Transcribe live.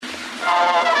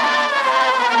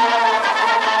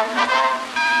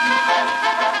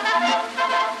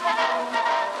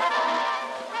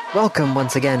Welcome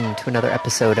once again to another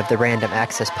episode of the Random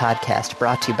Access Podcast,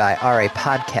 brought to you by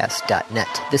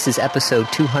rapodcast.net. This is episode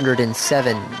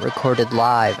 207, recorded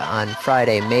live on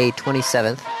Friday, May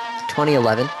 27th,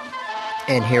 2011.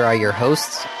 And here are your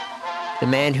hosts, the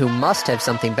man who must have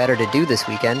something better to do this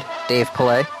weekend, Dave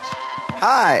Pillay.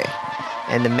 Hi!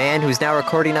 And the man who's now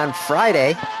recording on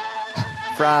Friday,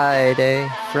 Friday,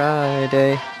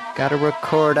 gotta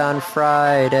record on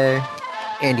Friday,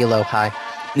 Andy Lowe. Hi.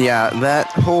 Yeah, that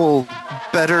whole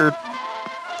better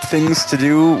things to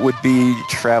do would be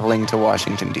traveling to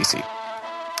Washington, D.C.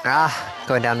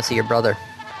 Going down to see your brother.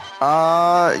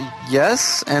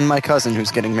 Yes, and my cousin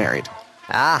who's getting married.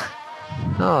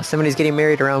 Somebody's getting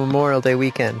married around Memorial Day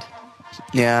weekend.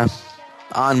 Yeah,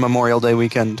 on Memorial Day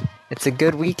weekend. It's a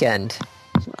good weekend.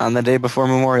 On the day before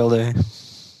Memorial Day.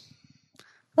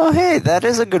 Oh, hey, that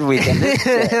is a good weekend.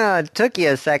 It took you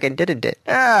a second, didn't it?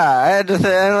 Yeah, I had to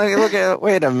look at,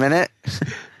 wait a minute.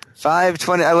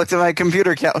 5:20, I looked at my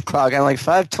computer clock, I'm like,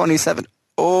 5:27.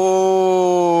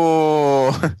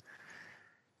 Oh,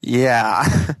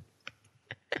 yeah.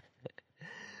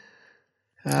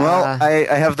 Well, I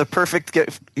have the perfect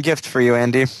gift for you,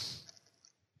 Andy.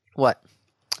 What?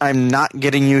 I'm not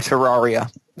getting you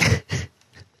Terraria.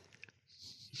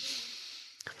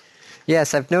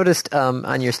 Yes, I've noticed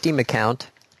on your Steam account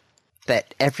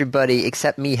that everybody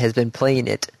except me has been playing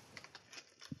it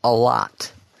a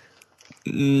lot.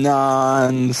 Non-stop.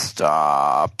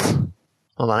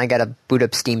 Hold on, I gotta boot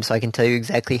up Steam so I can tell you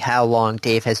exactly how long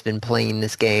Dave has been playing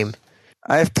this game.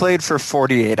 I've played for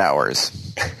 48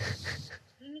 hours.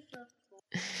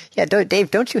 Yeah,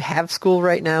 Dave, don't you have school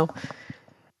right now?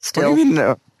 Still? What do you mean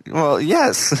no? Well,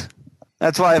 yes.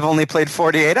 That's why I've only played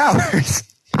 48 hours.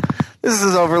 This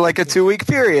is over like a 2-week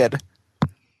period.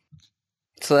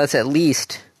 So that's at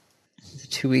least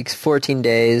 2 weeks, 14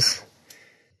 days.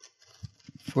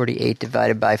 48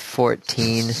 divided by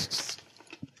 14.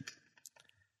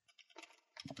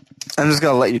 I'm just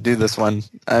going to let you do this one.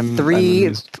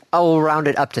 I'll round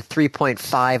it up to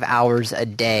 3.5 hours a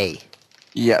day.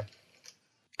 Yep.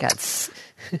 Got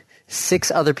 6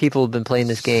 other people have been playing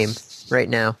this game right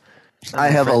now. I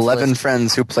have 11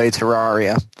 friends who play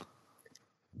Terraria.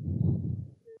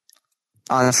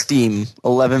 On Steam,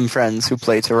 11 friends who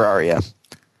play Terraria.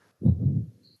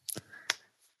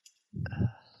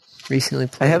 Recently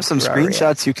played I have some Terraria.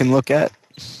 screenshots you can look at.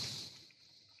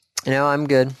 No, I'm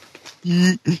good.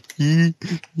 Yeah.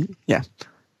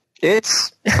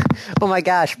 It's... Oh my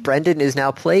gosh, Brendan is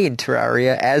now playing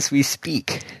Terraria as we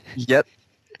speak. Yep.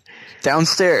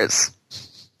 Downstairs.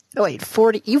 Oh wait,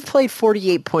 you've played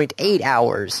 48.8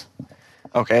 hours.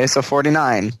 Okay, so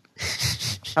 49.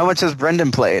 How much has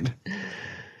Brendan played?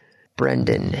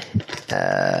 Brendan.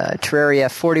 Terraria,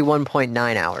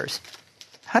 41.9 hours.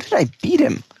 How did I beat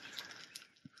him?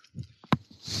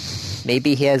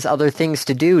 Maybe he has other things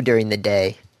to do during the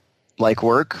day. Like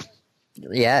work?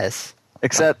 Yes.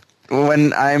 Except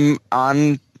when I'm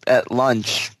on at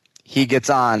lunch, he gets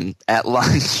on at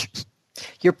lunch.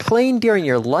 You're playing during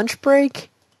your lunch break?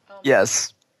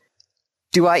 Yes.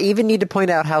 Do I even need to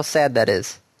point out how sad that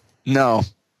is? No.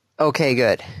 Okay,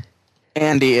 good.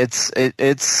 Andy, it's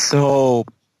so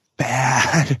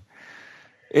bad.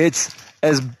 It's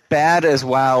as bad as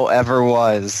WoW ever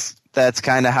was. That's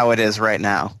kind of how it is right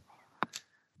now.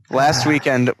 Last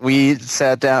weekend, we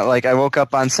sat down, I woke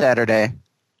up on Saturday,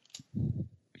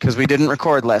 because we didn't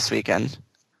record last weekend.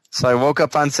 So I woke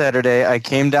up on Saturday, I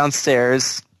came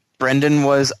downstairs, Brendan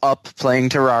was up playing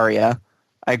Terraria,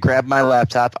 I grabbed my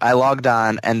laptop, I logged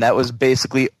on, and that was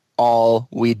basically all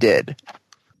we did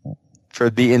for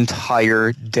the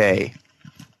entire day.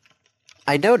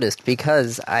 I noticed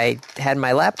because I had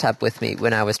my laptop with me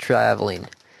when I was traveling,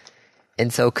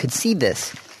 and so could see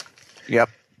this. Yep.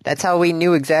 That's how we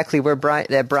knew exactly where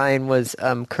Brian was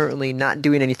currently not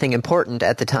doing anything important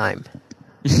at the time.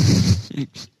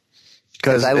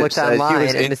 Because I looked online he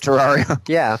was and in Terraria.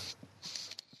 Yeah.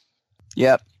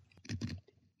 Yep.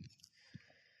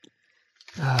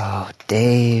 Oh,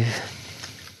 Dave.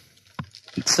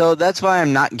 So that's why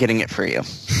I'm not getting it for you.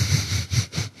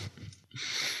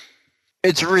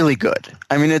 It's really good.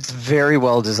 I mean, it's very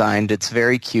well designed. It's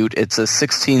very cute. It's a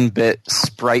 16-bit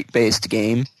sprite-based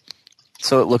game,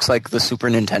 so it looks like the Super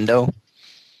Nintendo.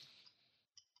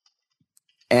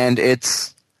 And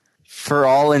it's, for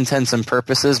all intents and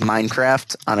purposes,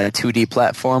 Minecraft on a 2D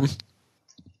platform.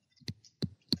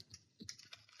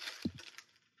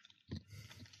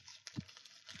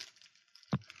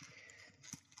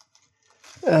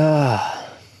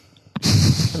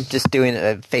 I'm just doing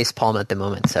a face palm at the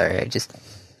moment. Sorry,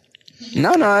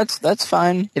 No, that's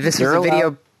fine. If this was a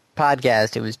video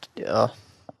podcast, it was...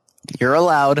 You're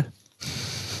allowed.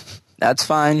 That's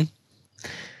fine. I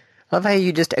love how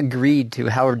you just agreed to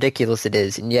how ridiculous it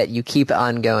is, and yet you keep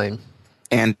on going.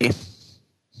 Andy,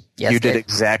 Yes, you did Dave?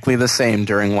 exactly the same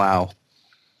during WoW.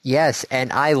 Yes,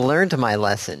 and I learned my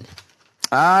lesson.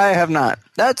 I have not.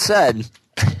 That said,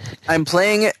 I'm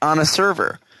playing it on a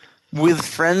server with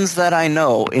friends that I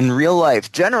know in real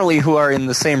life, generally who are in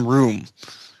the same room,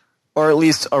 or at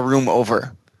least a room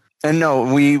over. And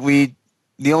no, we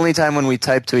the only time when we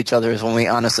type to each other is when we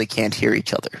honestly can't hear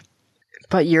each other.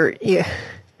 But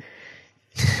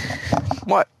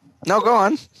What? No, go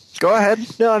on. Go ahead.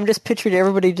 No, I'm just picturing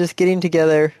everybody just getting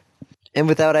together, and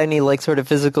without any, like, sort of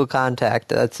physical contact.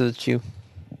 That's what you...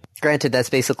 Granted, that's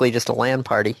basically just a LAN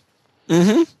party.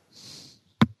 Mm-hmm.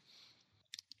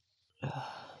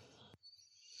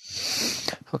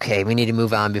 Okay, we need to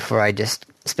move on before I just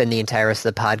spend the entire rest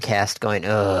of the podcast going,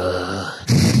 ugh.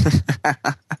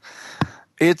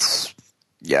 It's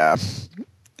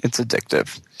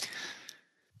addictive.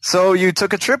 So you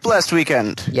took a trip last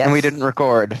weekend, Yes. and we didn't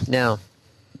record. No.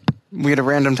 We had a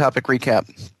random topic recap.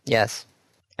 Yes.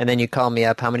 And then you called me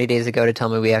up how many days ago to tell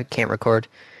me we can't record?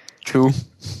 2.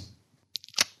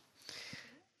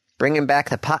 Bringing back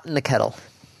the pot and the kettle.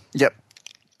 Yep.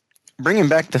 Bringing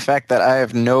back the fact that I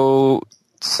have no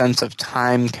sense of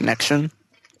time connection.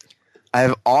 I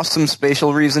have awesome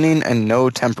spatial reasoning and no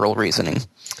temporal reasoning.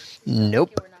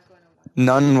 Nope.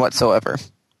 None whatsoever.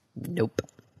 Nope.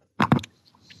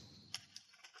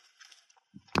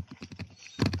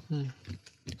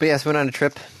 But yes, went on a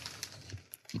trip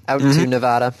out to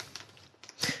Nevada,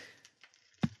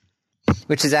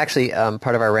 which is actually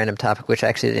part of our random topic, which I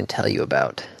actually didn't tell you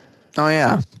about. Oh,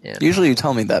 yeah. Yeah. Usually you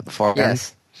tell me that before.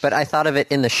 Yes, but I thought of it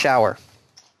in the shower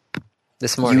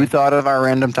this morning. You thought of our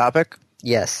random topic?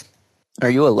 Yes, Are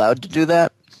you allowed to do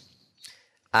that?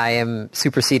 I am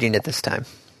superseding it this time.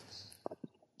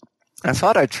 I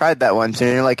thought I tried that once,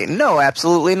 and you're like, no,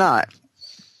 absolutely not.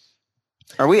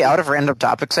 Are we out of random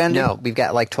topics, Andy? No, we've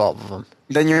got like 12 of them.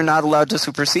 Then you're not allowed to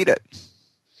supersede it.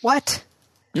 What?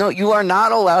 No, you are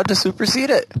not allowed to supersede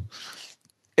it.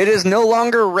 It is no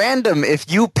longer random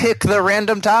if you pick the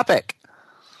random topic.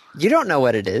 You don't know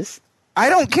what it is. I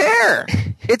don't care.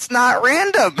 It's not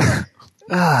random.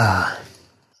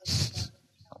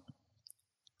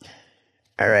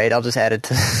 All right, I'll just add it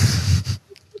to...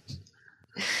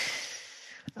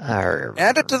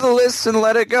 Add it to the list and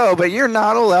let it go, but you're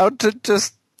not allowed to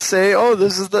just say, oh,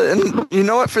 this is the... And you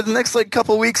know what? For the next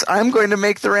couple weeks, I'm going to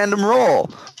make the random roll.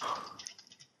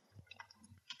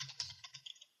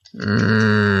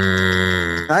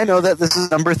 I know that this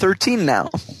is number 13 now.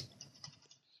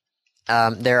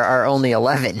 There are only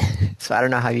 11, so I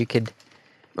don't know how you could...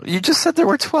 You just said there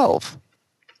were 12.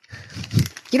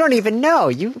 You don't even know.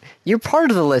 You're part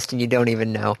of the list and you don't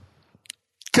even know.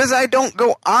 Because I don't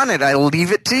go on it. I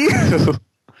leave it to you.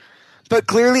 But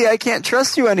clearly I can't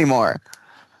trust you anymore.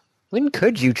 When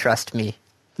could you trust me?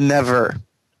 Never.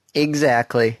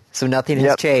 Exactly. So nothing has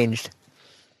Yep. changed.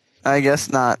 I guess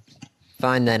not.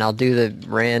 Fine then, I'll do the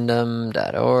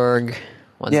random.org.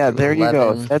 Yeah, there you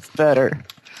go. That's better.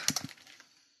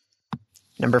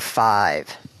 Number 5.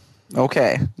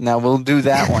 Okay, now we'll do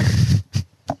that one.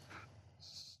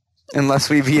 Unless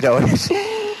we veto it.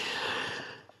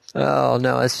 Oh,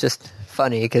 no, it's just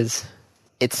funny because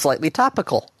it's slightly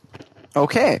topical.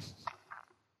 Okay.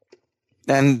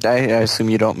 And I assume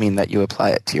you don't mean that you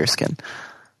apply it to your skin.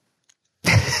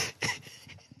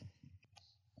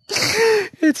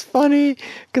 It's funny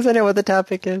because I know what the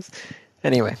topic is.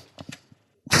 Anyway.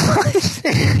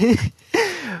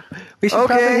 We should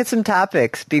probably hit some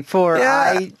topics before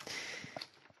Are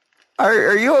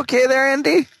you okay there,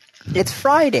 Andy? It's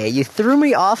Friday. You threw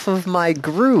me off of my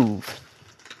groove.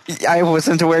 I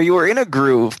wasn't aware you were in a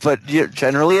groove, but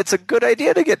generally it's a good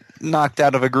idea to get knocked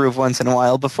out of a groove once in a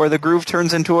while before the groove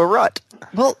turns into a rut.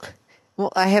 Well,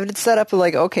 I have it set up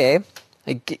like, okay,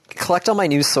 collect all my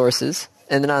news sources,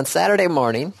 and then on Saturday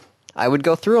morning, I would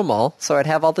go through them all, so I'd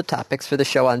have all the topics for the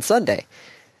show on Sunday.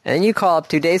 And then you call up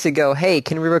 2 days ago, hey,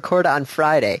 can we record on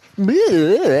Friday?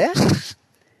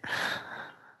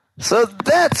 So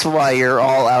that's why you're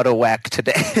all out of whack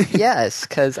today. Yes,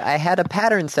 because I had a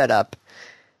pattern set up.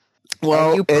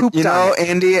 Well, you pooped on it.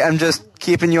 Andy, I'm just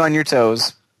keeping you on your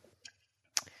toes.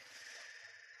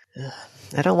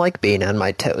 I don't like being on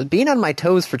my toes. Being on my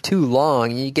toes for too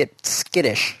long, you get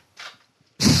skittish.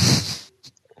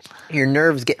 Your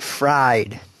nerves get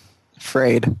fried.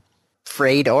 Frayed.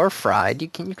 Frayed or fried. You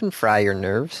can fry your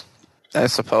nerves. I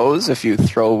suppose, if you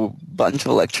throw a bunch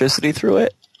of electricity through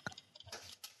it.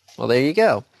 Well, there you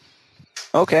go.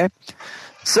 Okay.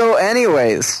 So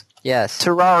anyways, Yes.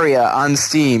 Terraria on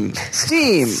Steam.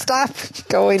 Steam! Stop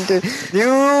going to...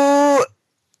 You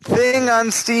thing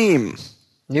on Steam.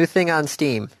 New thing on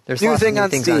Steam. There's New lots thing of new on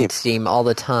things Steam. on Steam all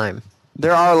the time.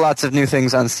 There are lots of new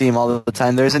things on Steam all the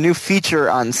time. There's a new feature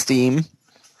on Steam,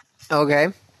 Okay.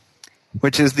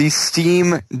 which is the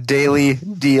Steam Daily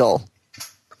Deal.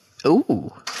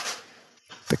 Ooh.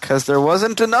 Because there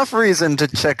wasn't enough reason to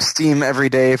check Steam every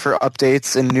day for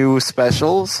updates and new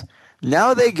specials.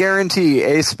 Now they guarantee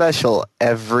a special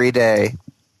every day.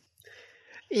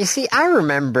 You see, I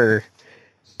remember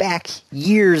back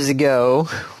years ago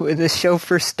when the show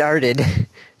first started,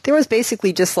 there was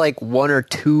basically just like one or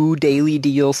two daily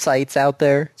deal sites out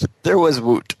there. There was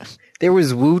Woot. There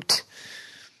was Woot.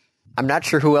 I'm not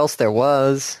sure who else there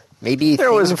was. Maybe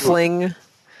There was Fling.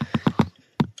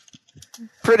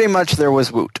 Pretty much there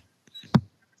was Woot.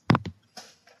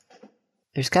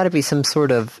 There's got to be some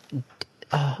sort of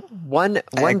one deal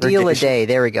a Aggregation. day.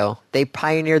 There we go. They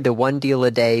pioneered the one deal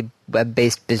a day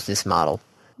web-based business model.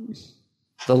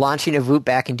 The launching of Woot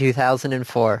back in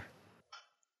 2004.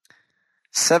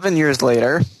 7 years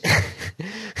later,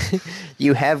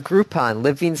 You have Groupon,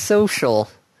 Living Social,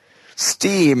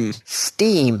 Steam.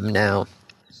 Steam now.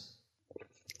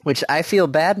 Which I feel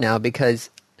bad now because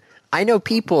I know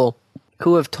people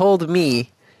who have told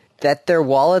me that their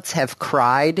wallets have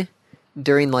cried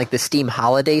during like the Steam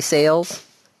holiday sales.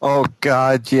 Oh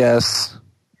God, yes.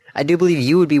 I do believe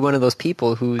you would be one of those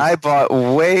people who, I bought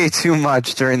way too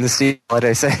much during the Steam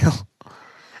holiday sale.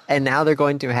 and now they're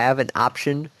going to have an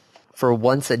option for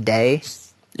once a day.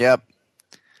 Yep.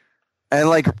 And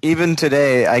like even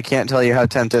today, I can't tell you how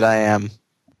tempted I am.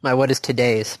 What is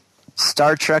today's?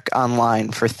 Star Trek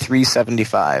Online for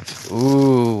 $3.75.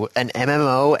 Ooh, an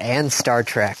MMO and Star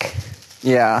Trek.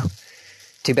 Yeah.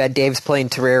 Too bad Dave's playing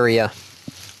Terraria.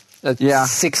 Yeah.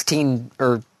 16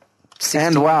 or 16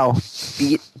 And WoW.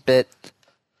 bit.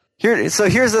 So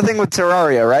here's the thing with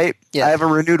Terraria, right? Yeah. I have a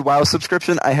renewed WoW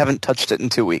subscription. I haven't touched it in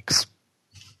 2 weeks.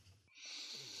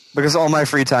 Because all my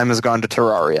free time has gone to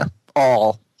Terraria.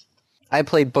 All. I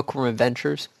played Bookworm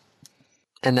Adventures,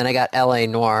 and then I got LA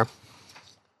Noir.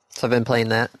 So I've been playing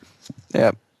that.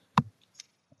 Yep.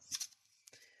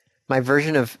 My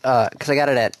version of, because I got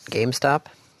it at GameStop.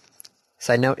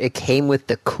 Side note, it came with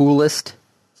the coolest,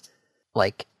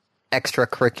 like,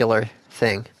 extracurricular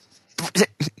thing.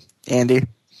 Andy,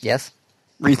 Yes?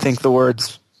 rethink the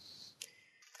words.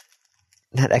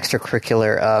 Not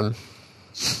extracurricular,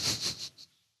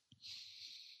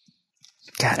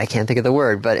 God, I can't think of the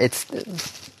word, but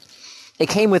it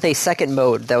came with a second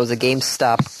mode that was a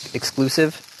GameStop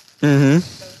exclusive. Mm-hmm.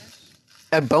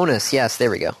 A bonus, yes, there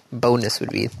we go. Bonus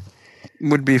would be,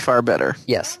 Would be far better.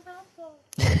 yes.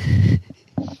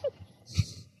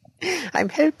 I'm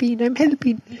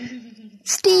helping.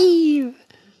 Steve!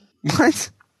 What?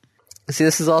 See,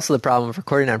 this is also the problem of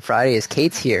recording on Friday is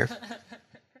Kate's here.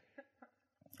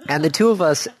 And the two of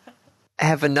us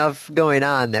have enough going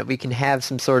on that we can have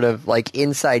some sort of like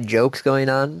inside jokes going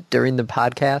on during the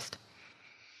podcast.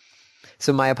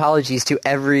 So my apologies to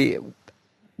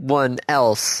everyone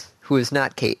else who is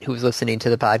not Kate, who is listening to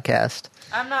the podcast.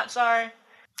 I'm not sorry.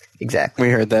 Exactly.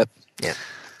 We heard that. Yeah.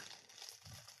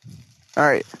 All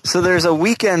right. So there's a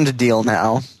weekend deal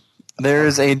now.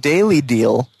 There's a daily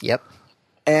deal. Yep.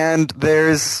 And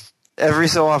there's every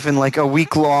so often like a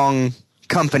week-long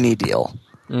company deal.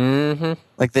 Mm-hmm.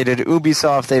 Like they did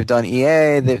Ubisoft, they've done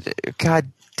EA,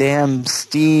 goddamn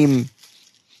Steam.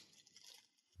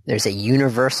 There's a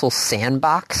universal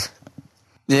sandbox.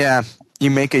 Yeah,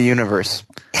 you make a universe.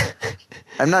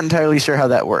 I'm not entirely sure how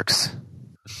that works.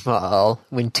 Well,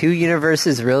 when two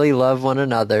universes really love one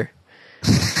another.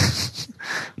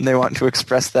 And they want to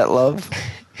express that love.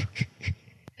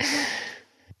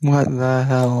 What the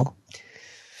hell?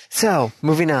 So,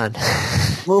 moving on.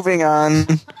 Moving on.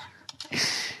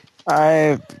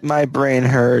 My brain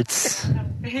hurts.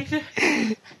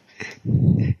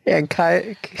 And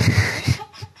Kai...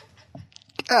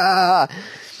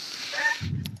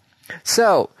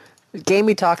 So, the game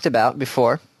we talked about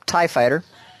before, TIE Fighter.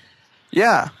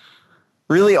 Yeah.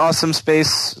 Really awesome space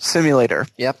simulator.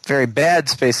 Yep. Very bad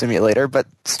space simulator, but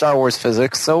Star Wars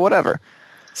physics, so whatever.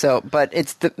 So, but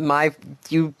it's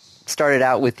you started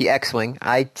out with the X-Wing.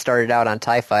 I started out on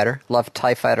TIE Fighter. Loved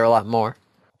TIE Fighter a lot more.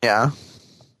 Yeah.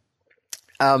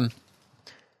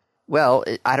 Well,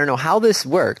 I don't know how this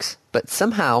works, but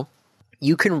somehow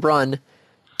you can run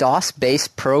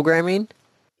DOS-based programming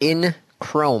in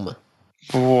Chrome.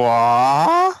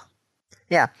 What?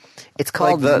 Yeah. It's Like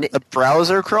called... the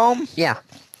browser Chrome? Yeah.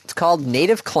 It's called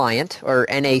Native Client, or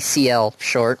NACL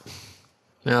short.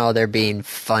 Oh, they're being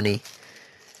funny.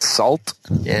 Salt?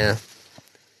 Yeah.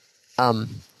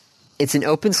 It's an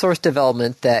open source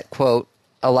development that, quote,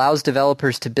 allows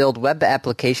developers to build web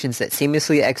applications that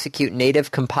seamlessly execute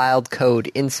native compiled code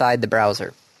inside the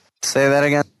browser. Say that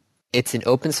again. It's an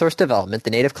open source development, the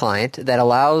native client, that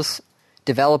allows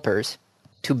developers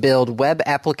to build web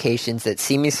applications that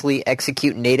seamlessly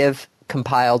execute native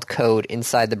compiled code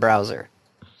inside the browser.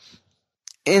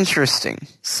 Interesting.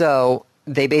 So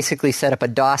they basically set up a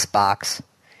DOS box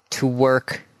to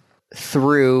work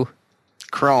through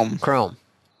Chrome.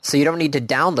 So you don't need to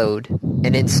download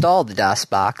and install the DOS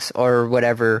box or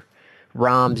whatever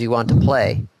ROMs you want to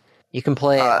play. You can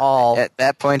play it all. At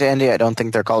that point, Andy, I don't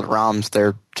think they're called ROMs.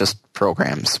 They're just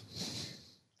programs.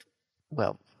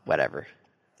 Well, whatever.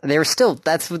 They were still,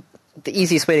 that's the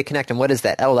easiest way to connect them. What is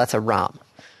that? Oh, that's a ROM.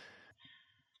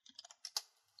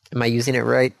 Am I using it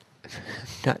right?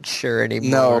 Not sure anymore.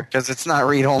 No, because it's not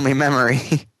read-only memory.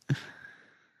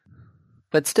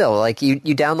 But still, like, you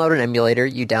download an emulator,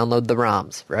 you download the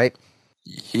ROMs, right?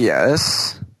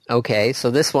 Yes. Okay,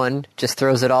 so this one just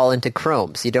throws it all into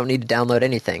Chrome, so you don't need to download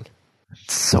anything.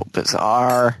 It's so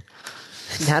bizarre.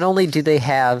 Not only do they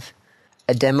have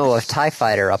a demo of TIE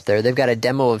Fighter up there, they've got a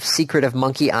demo of Secret of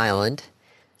Monkey Island.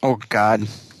 Oh, God.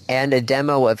 And a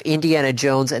demo of Indiana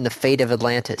Jones and the Fate of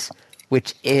Atlantis,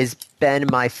 which has been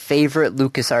my favorite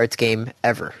LucasArts game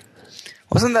ever.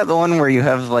 Wasn't that the one where you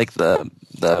have, like, the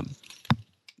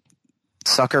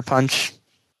sucker punch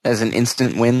as an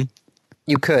instant win?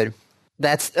 You could.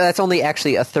 That's only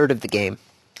actually a third of the game.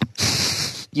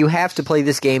 You have to play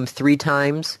this game 3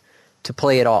 times to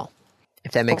play it all,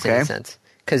 if that makes any sense.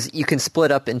 Because you can split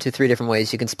up into 3 different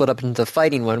ways. You can split up into the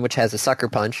fighting one, which has a sucker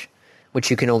punch, which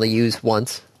you can only use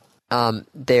once.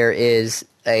 There is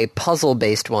a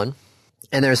puzzle-based one,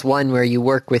 and there's one where you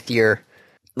work with your,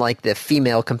 like, the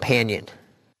female companion.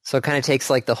 So it kind of takes,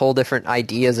 like, the whole different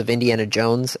ideas of Indiana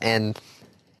Jones and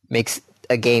makes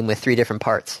a game with 3 different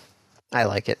parts. I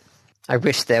like it. I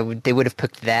wish that they would have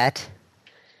picked that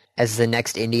as the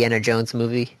next Indiana Jones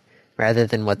movie rather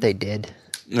than what they did.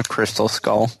 The Crystal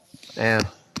Skull. Yeah.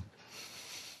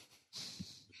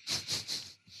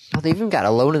 Oh, they even got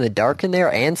Alone in the Dark in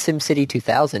there and SimCity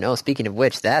 2000. Oh, speaking of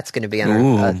which, that's going to be on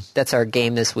our that's our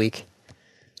game this week.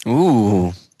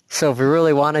 Ooh. So if we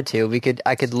really wanted to,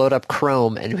 I could load up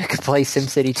Chrome and we could play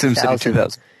SimCity 2000. SimCity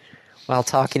 2000. While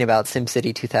talking about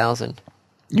SimCity 2000.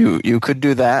 You could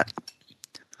do that.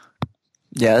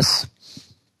 Yes.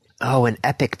 Oh, an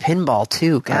Epic Pinball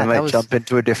too. God, I might jump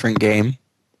into a different game.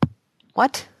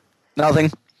 What?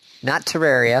 Nothing. Not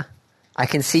Terraria. I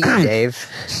can see you, Dave.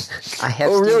 I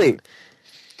have. Oh, really?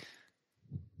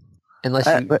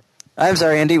 Unless you. I'm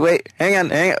sorry, Andy. Wait, hang on.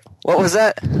 What was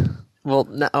that? Well,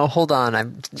 no, hold on.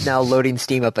 I'm now loading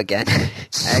Steam up again. I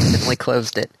accidentally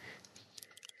closed it.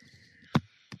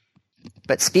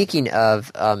 But speaking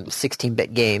of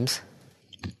 16-bit games,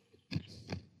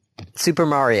 Super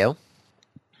Mario.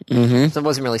 Mm-hmm. So it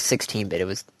wasn't really 16-bit. It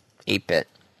was 8-bit.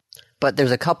 But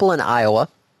there's a couple in Iowa,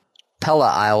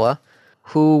 Pella, Iowa,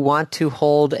 who want to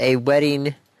hold a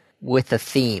wedding with a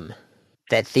theme.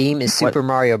 That theme is Super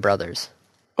Mario Brothers.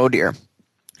 Oh, dear.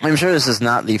 I'm sure this is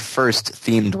not the first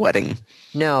themed wedding.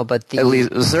 No, but at least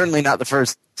certainly not the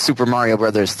first Super Mario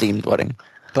Brothers themed wedding.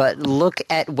 But look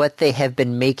at what they have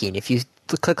been making. If you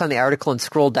click on the article and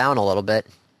scroll down a little bit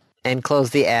and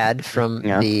close the ad from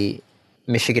the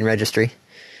Michigan Registry.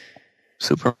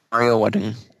 Super Mario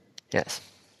wedding. Yes.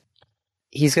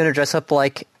 He's going to dress up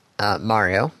like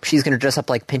Mario. She's going to dress up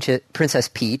like Princess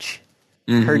Peach.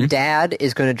 Mm-hmm. Her dad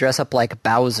is going to dress up like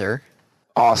Bowser.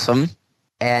 Awesome.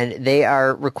 And they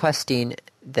are requesting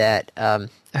that her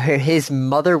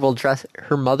mother will dress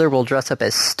up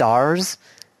as Stars.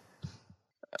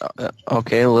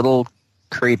 Okay, a little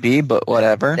creepy, but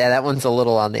whatever. Yeah, that one's a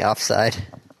little on the offside.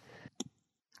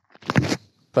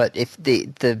 But if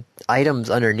the items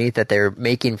underneath that they're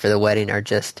making for the wedding are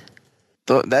just...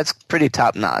 That's pretty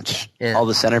top-notch. Yeah. All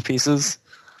the centerpieces.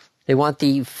 They want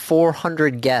the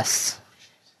 400 guests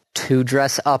to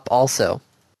dress up also.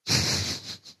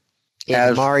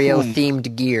 In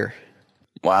Mario-themed gear.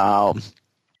 Wow.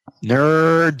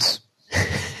 Nerds!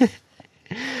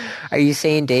 Are you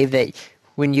saying, Dave, that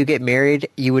when you get married,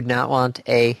 you would not want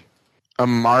a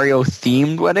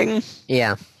Mario-themed wedding?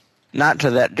 Yeah. Not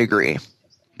to that degree.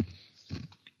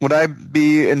 Would I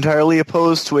be entirely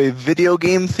opposed to a video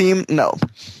game theme? No.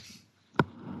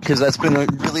 Because that's been a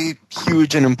really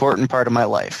huge and important part of my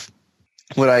life.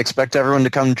 Would I expect everyone to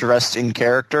come dressed in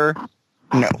character?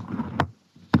 No.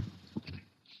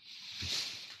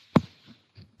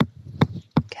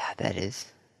 God, that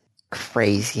is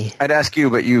crazy. I'd ask you,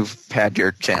 but you've had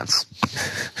your chance.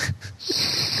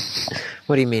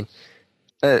 What do you mean?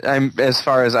 As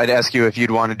far as I'd ask you if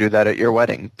you'd want to do that at your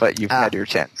wedding, but you've had your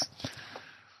chance.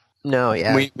 No,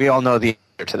 yeah. We all know the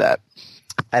answer to that.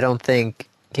 I don't think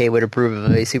Kay would approve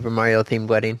of a Super Mario-themed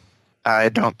wedding. I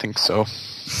don't think so.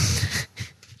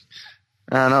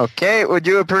 I don't know. Kate, would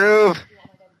you approve?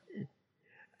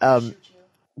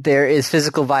 There is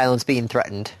physical violence being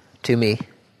threatened to me.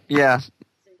 Yeah.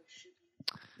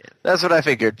 That's what I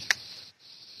figured.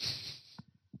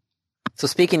 So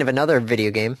speaking of another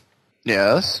video game,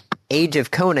 Yes. Age of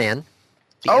Conan,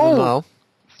 the Oh! MMO.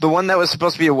 The one that was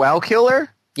supposed to be a WoW killer?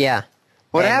 Yeah.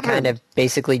 What and happened? Kind of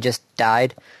basically just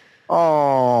died.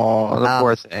 Oh, the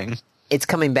poor thing. It's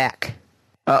coming back.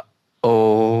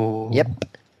 Oh. Yep.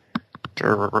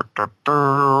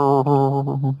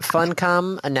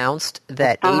 Funcom announced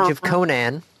that Age of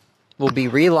Conan will be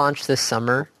relaunched this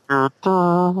summer.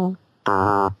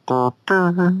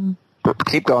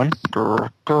 Keep going.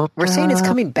 We're saying it's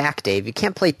coming back, Dave. You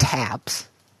can't play tabs.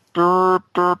 Sure,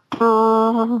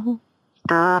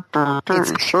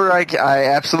 I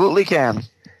absolutely can.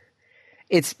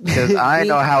 It's Because I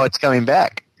know how it's coming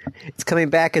back. It's coming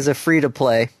back as a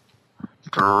free-to-play.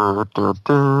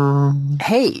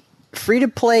 Hey,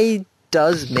 free-to-play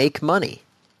does make money.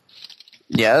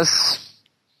 Yes.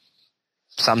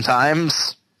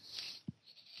 Sometimes.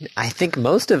 I think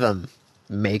most of them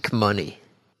make money.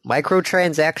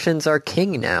 Microtransactions are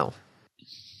king now.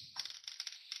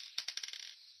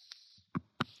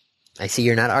 I see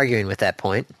you're not arguing with that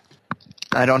point.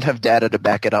 I don't have data to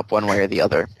back it up one way or the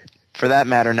other. For that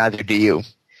matter, neither do you.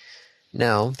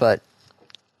 No, but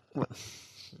I'm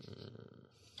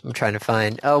trying to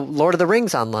find... Oh, Lord of the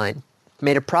Rings Online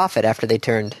made a profit after they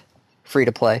turned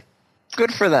free-to-play.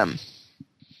 Good for them.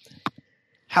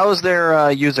 How's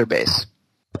their user base?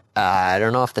 I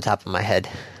don't know off the top of my head.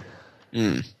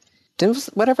 Hmm.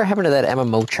 Whatever happened to that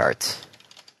MMO charts?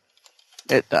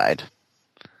 It died.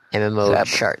 MMO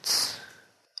Sadly. charts.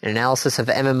 An analysis of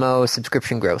MMO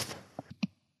subscription growth.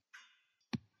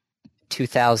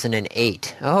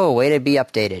 2008. Oh, way to be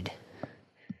updated.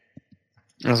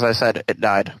 As I said, it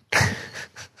died.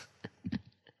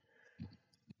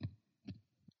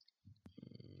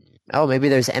 Oh, maybe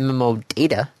there's MMO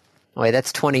data. Oh, wait,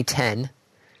 that's 2010.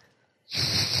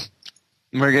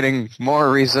 We're getting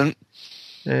more recent.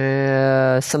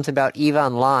 Something about EVE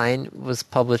Online was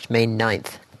published May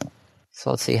 9th. So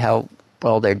let's see how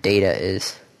well their data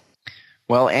is.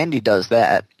 Well, Andy does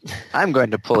that. I'm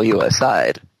going to pull you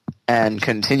aside and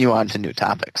continue on to new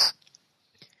topics.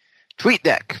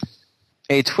 TweetDeck,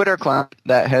 a Twitter client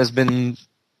that has been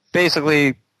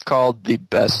basically called the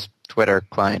best Twitter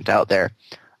client out there.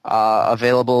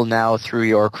 Available now through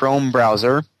your Chrome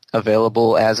browser,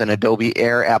 available as an Adobe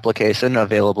Air application,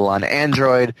 available on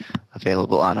Android,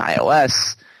 available on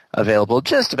iOS, available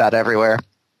just about everywhere.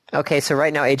 Okay, so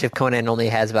right now Age of Conan only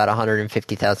has about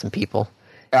 150,000 people.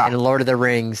 Yeah. And Lord of the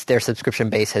Rings, their subscription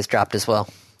base has dropped as well.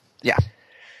 Yeah.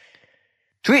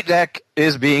 TweetDeck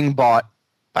is being bought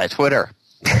by Twitter.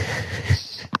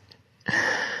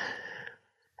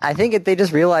 I think they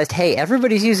just realized, hey,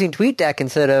 everybody's using TweetDeck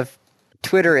instead of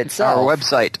Twitter itself. Our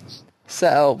website.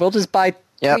 So we'll just buy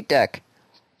Yep. TweetDeck.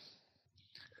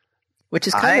 Which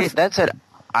is kind of... That's it.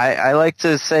 I like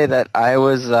to say that I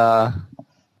was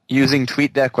using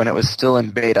TweetDeck when it was still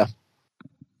in beta.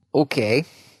 Okay.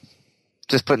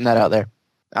 Just putting that out there.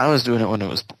 I was doing it when it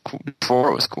was cool,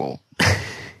 before it was cool.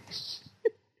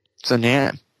 So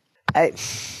yeah. I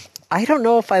don't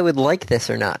know if I would like this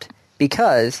or not,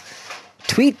 because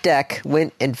TweetDeck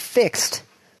went and fixed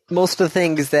most of the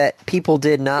things that people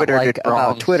did not Twitter like did wrong.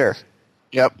 about Twitter.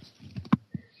 Yep.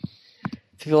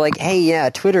 People are like, hey, yeah,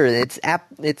 Twitter, its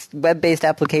web-based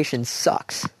application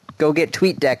sucks. Go get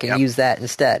TweetDeck and use that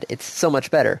instead. It's so much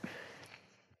better.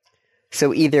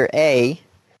 So either A,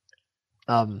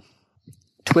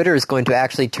 Twitter is going to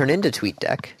actually turn into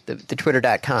TweetDeck, the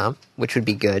twitter.com, which would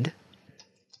be good.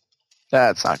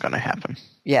 That's not going to happen.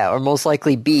 Yeah, or most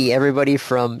likely B, everybody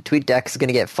from TweetDeck is going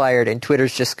to get fired and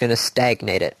Twitter's just going to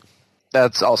stagnate it.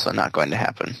 That's also not going to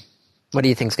happen. What do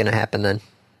you think is going to happen then?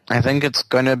 I think it's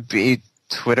going to be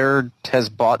Twitter has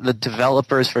bought the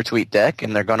developers for TweetDeck,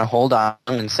 and they're going to hold on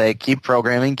and say, keep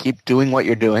programming, keep doing what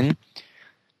you're doing,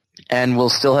 and we'll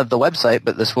still have the website,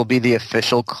 but this will be the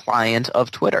official client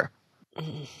of Twitter.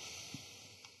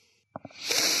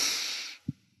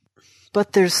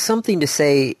 But there's something to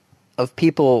say of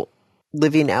people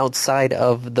living outside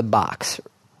of the box,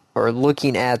 or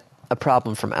looking at a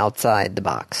problem from outside the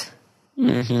box.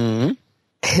 Mm-hmm.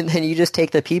 And then you just take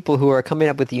the people who are coming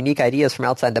up with unique ideas from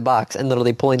outside the box and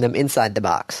literally pulling them inside the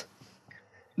box.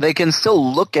 They can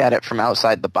still look at it from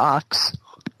outside the box.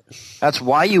 That's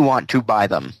why you want to buy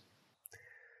them.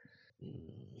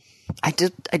 I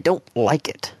don't like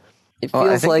it. It Well, I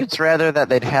feels think like... it's rather that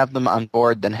they'd have them on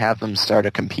board than have them start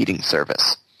a competing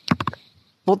service.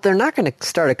 Well, they're not going to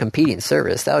start a competing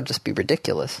service. That would just be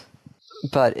ridiculous.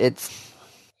 But it's...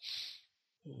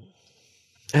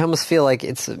 I almost feel like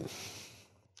it's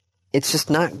just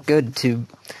not good to...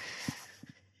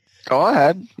 Go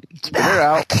ahead. Spit it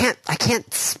out. I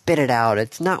can't spit it out.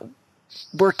 It's not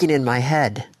working in my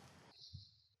head.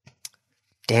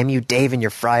 Damn you, Dave, and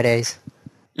your Fridays.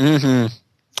 Mm-hmm.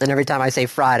 And every time I say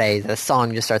Friday, the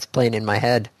song just starts playing in my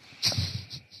head.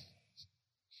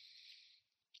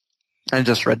 I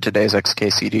just read today's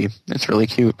XKCD. It's really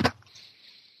cute.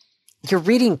 You're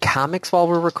reading comics while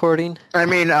we're recording? I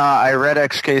mean, I read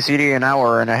XKCD an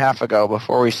hour and a half ago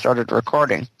before we started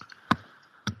recording.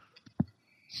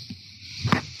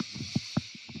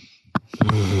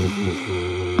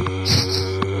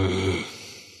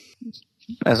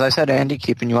 As I said, Andy,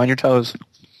 keeping you on your toes.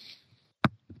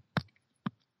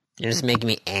 You're just making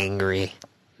me angry.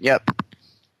 Yep.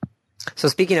 So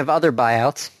speaking of other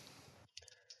buyouts,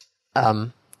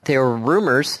 there were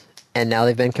rumors, and now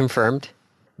they've been confirmed,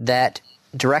 that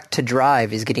Direct to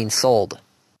Drive is getting sold.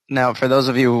 Now, for those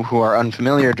of you who are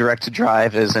unfamiliar, Direct to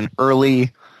Drive is an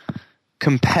early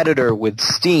competitor with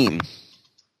Steam.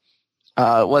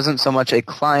 It wasn't so much a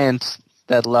client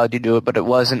that allowed you to do it, but it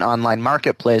was an online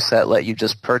marketplace that let you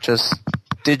just purchase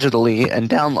digitally and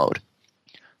download.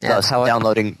 Yeah, Thus,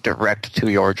 downloading direct to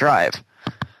your drive.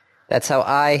 That's how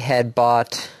I had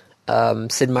bought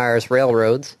Sid Meier's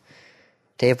Railroads.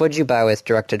 Dave, what did you buy with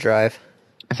Direct to Drive?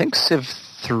 I think Civ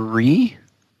 3?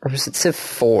 Or was it Civ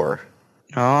 4?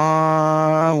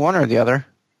 One or the other.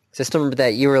 Just remember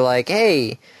that you were like,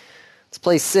 hey, let's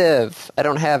play Civ. I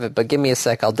don't have it, but give me a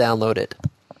sec, I'll download it.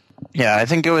 Yeah, I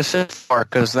think it was Civ 4,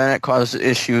 because then it caused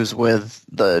issues with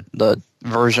the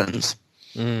versions.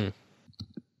 Mm.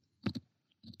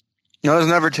 I was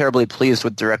never terribly pleased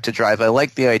with Direct to Drive. I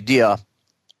liked the idea.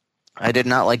 I did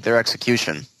not like their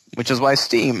execution, which is why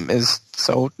Steam is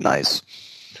so nice.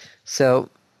 So,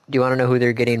 do you want to know who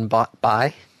they're getting bought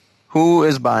by? Who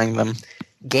is buying them?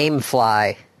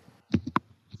 Gamefly.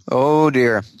 Oh,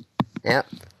 dear. Yep.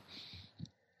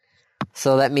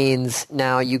 So that means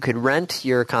now you could rent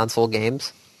your console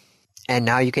games, and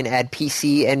now you can add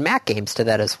PC and Mac games to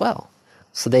that as well.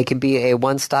 So they can be a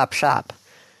one-stop shop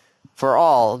for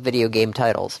all video game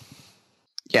titles.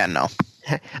 Yeah, no.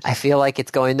 I feel like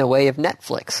it's going the way of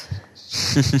Netflix.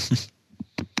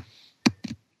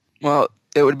 Well,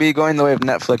 it would be going the way of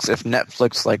Netflix if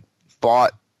Netflix,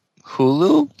 bought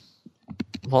Hulu?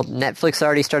 Well, Netflix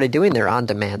already started doing their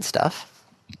on-demand stuff.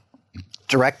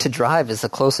 Direct to Drive is the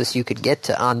closest you could get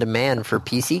to on-demand for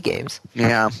PC games.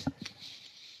 Yeah.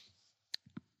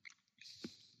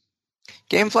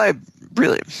 Gamefly,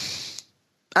 really...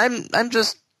 I'm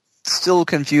just still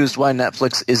confused why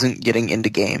Netflix isn't getting into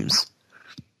games.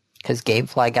 Because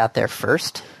Gamefly got there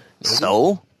first? Maybe?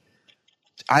 So?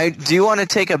 Do you want to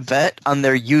take a bet on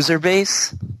their user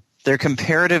base? Their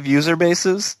comparative user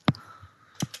bases?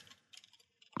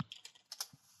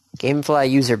 Gamefly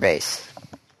user base.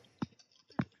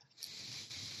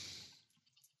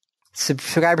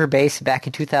 Subscriber base back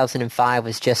in 2005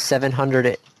 was just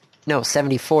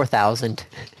 74,000.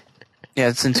 Yeah,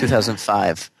 it's in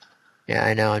 2005. Yeah,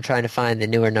 I know. I'm trying to find the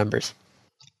newer numbers.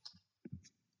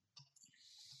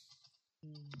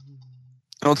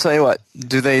 I'll tell you what.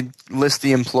 Do they list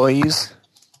the employees?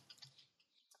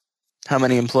 How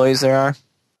many employees there are?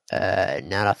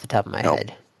 Not off the top of my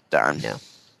head. Darn. No.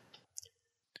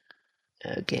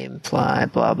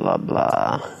 Gamefly, blah, blah,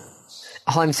 blah.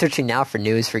 All I'm searching now for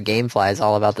news for Gamefly is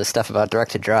all about the stuff about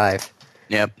Direct to Drive.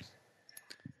 Yep.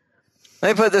 Let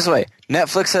me put it this way.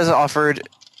 Netflix has offered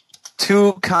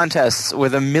 2 contests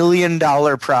with $1 million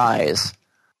prize.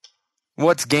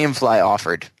 What's Gamefly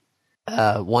offered?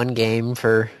 One game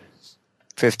for...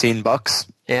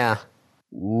 $15? Yeah.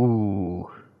 Ooh.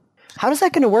 How is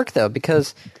that going to work, though?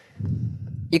 Because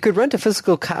you could rent a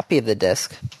physical copy of the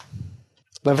disc.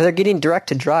 But if they're getting Direct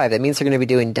to Drive, that means they're going to be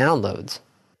doing downloads.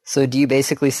 So do you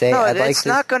basically say, No, I'd like it's to...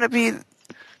 not going to be...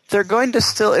 They're going to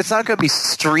still... It's not going to be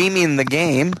streaming the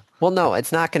game. Well, no,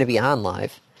 it's not going to be on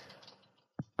live.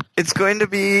 It's going to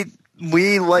be,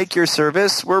 we like your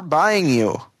service, we're buying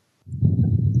you.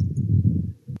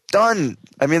 Done.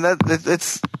 I mean,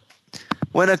 it's...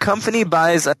 When a company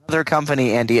buys another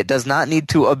company, Andy, it does not need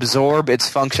to absorb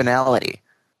its functionality.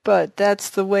 But that's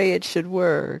the way it should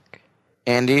work.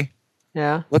 Andy?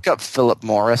 Yeah? Look up Philip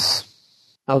Morris.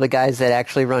 Oh, the guys that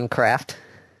actually run Kraft?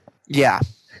 Yeah.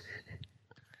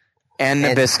 And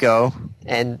Nabisco.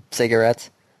 And cigarettes.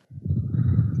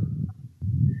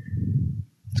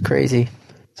 It's crazy.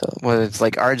 So, it's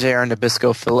like RJR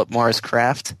Nabisco, Philip Morris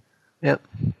Kraft. Yep.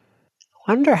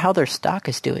 I wonder how their stock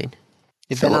is doing.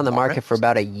 They've been on the market for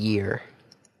about a year.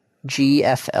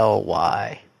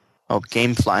 GFLY. Oh,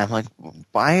 GameFly. I'm like,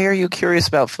 why are you curious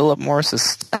about Philip Morris's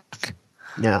stock?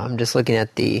 No, I'm just looking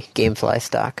at the GameFly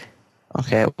stock.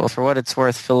 Okay, well, for what it's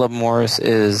worth, Philip Morris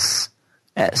is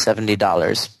at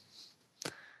 $70.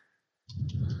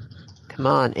 Come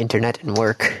on, internet and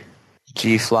work.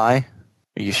 GFly?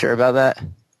 Are you sure about that?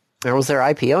 Where was their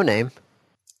IPO name?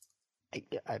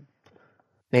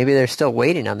 Maybe they're still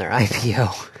waiting on their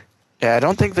IPO. Yeah, I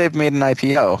don't think they've made an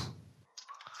IPO.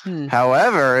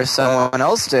 However, someone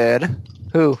else did.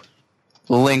 Who?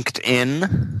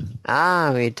 LinkedIn.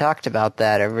 Ah, we talked about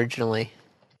that originally.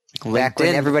 Back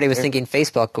when everybody was thinking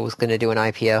Facebook was going to do an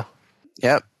IPO.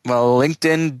 Yep. Well,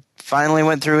 LinkedIn finally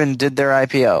went through and did their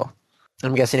IPO.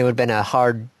 I'm guessing it would have been a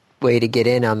hard way to get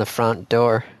in on the front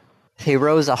door. They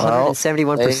rose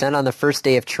 171% on the first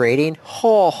day of trading.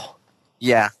 Oh.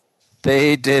 Yeah.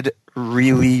 They did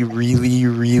really, really,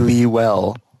 really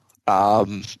well.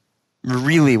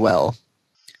 Really well.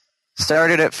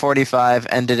 Started at 45,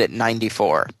 ended at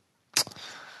 94.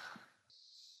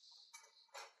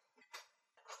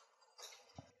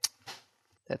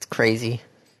 That's crazy.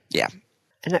 Yeah.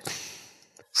 And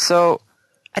So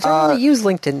I don't really use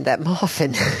LinkedIn that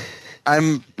often.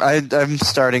 I'm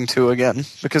starting to again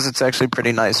because it's actually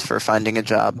pretty nice for finding a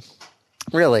job.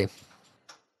 Really?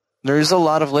 There's a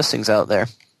lot of listings out there.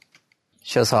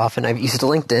 Shows how often I've used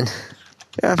LinkedIn.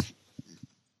 Yeah.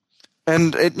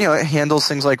 And it handles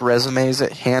things like resumes.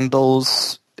 It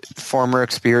handles former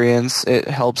experience. It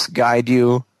helps guide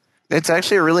you. It's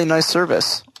actually a really nice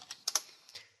service.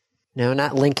 No,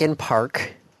 not Lincoln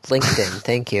Park. LinkedIn,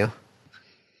 thank you.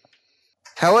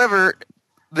 However,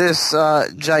 this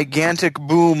gigantic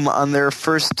boom on their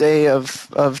first day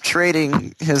of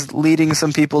trading is leading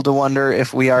some people to wonder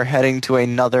if we are heading to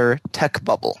another tech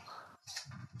bubble.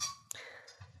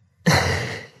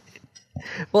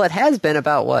 Well, it has been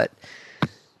about, what,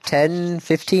 10,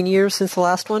 15 years since the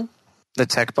last one? The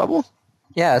tech bubble?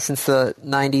 Yeah, since the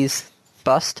 90s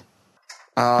bust.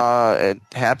 It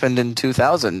happened in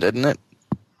 2000, didn't it?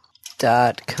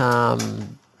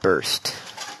 .com burst.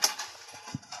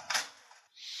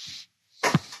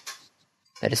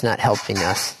 That is not helping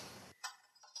us.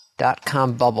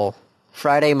 .com bubble.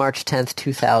 Friday, March 10th,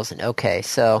 2000. Okay,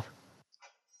 so...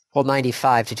 Well,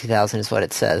 95 to 2000 is what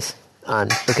it says on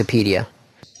Wikipedia.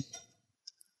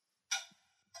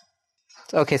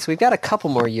 Okay, so we've got a couple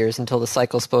more years until the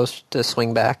cycle's supposed to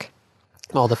swing back.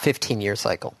 Well, the 15-year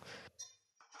cycle.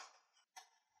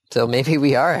 So maybe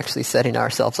we are actually setting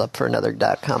ourselves up for another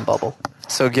 .com bubble.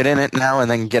 So get in it now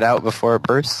and then get out before it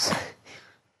bursts.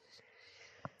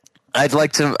 I'd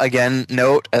like to, again,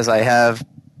 note, as I have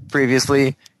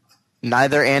previously,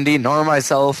 neither Andy nor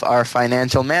myself are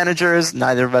financial managers.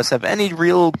 Neither of us have any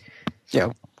real,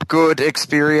 good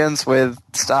experience with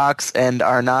stocks and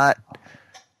are not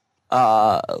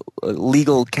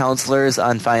legal counselors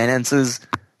on finances.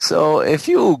 So if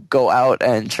you go out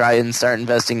and try and start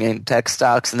investing in tech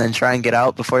stocks and then try and get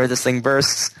out before this thing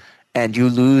bursts and you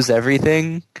lose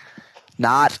everything,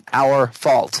 not our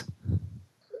fault.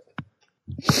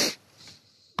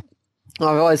 Well,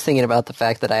 I was always thinking about the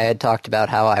fact that I had talked about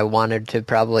how I wanted to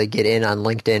probably get in on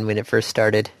LinkedIn when it first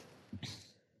started.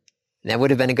 That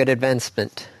would have been a good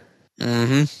advancement.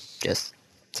 Mm-hmm. Just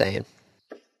saying.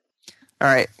 All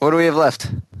right, what do we have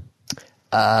left?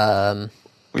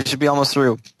 We should be almost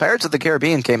through. Pirates of the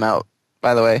Caribbean came out,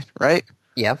 by the way, right?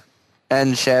 Yeah.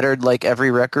 And shattered like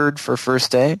every record for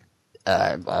first day?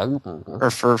 Or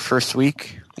for first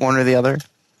week, one or the other?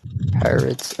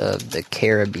 Pirates of the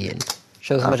Caribbean.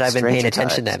 Shows how much I've been paying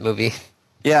attention to that movie.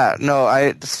 Yeah, no,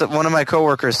 one of my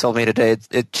coworkers told me today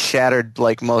it shattered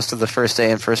like most of the first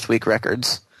day and first week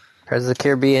records. Pirates of the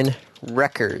Caribbean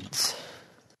records.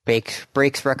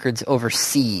 Breaks records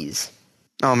overseas.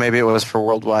 Oh, maybe it was for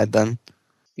worldwide then.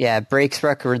 Yeah, breaks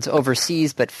records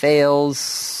overseas but fails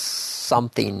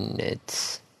something.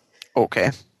 It's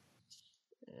okay.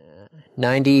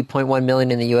 90.1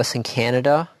 million in the US and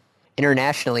Canada.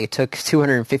 Internationally, it took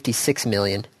 256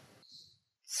 million.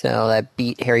 So that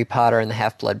beat Harry Potter and the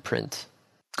Half-Blood Prince.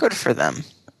 Good for them.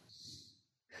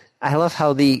 I love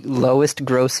how the lowest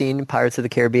grossing Pirates of the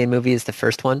Caribbean movie is the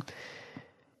first one,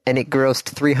 and it grossed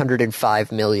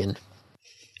 305 million.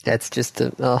 That's just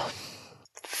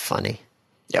funny.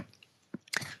 Yep.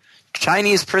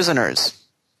 Chinese prisoners.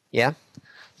 Yeah?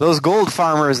 Those gold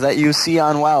farmers that you see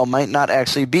on WoW might not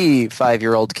actually be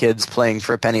 5-year-old kids playing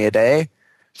for a penny a day.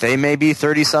 They may be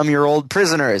 30-some-year-old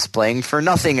prisoners playing for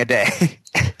nothing a day.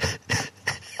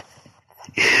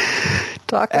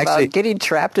 Talk about getting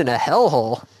trapped in a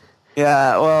hellhole.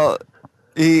 Yeah, well,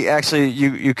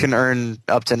 You can earn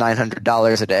up to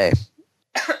 $900 a day.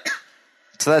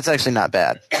 So that's actually not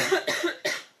bad.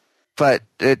 But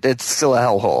it's still a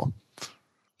hellhole.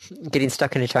 Getting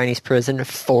stuck in a Chinese prison,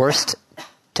 forced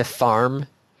to farm.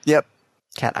 Yep.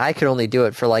 God, I could only do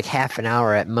it for like half an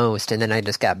hour at most, and then I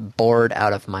just got bored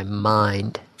out of my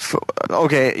mind.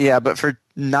 Okay, yeah, but for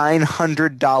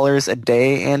 $900 a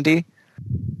day, Andy?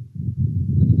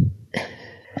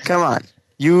 Come on.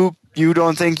 You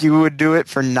don't think you would do it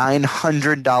for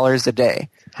 $900 a day?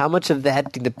 How much of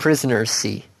that do the prisoners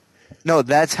see? No,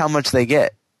 that's how much they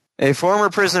get. A former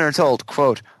prisoner told,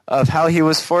 quote, of how he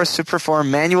was forced to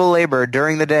perform manual labor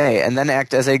during the day and then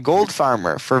act as a gold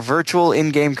farmer for virtual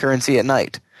in-game currency at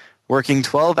night, working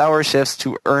 12-hour shifts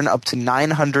to earn up to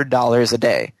 $900 a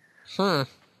day.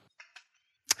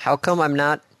 How come I'm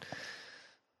not...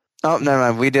 Oh, never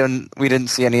mind. We didn't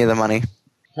see any of the money.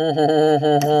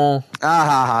 Yeah.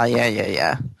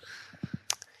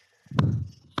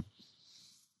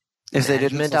 If they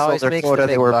didn't fulfill always their makes quota, the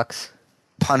they big were bucks.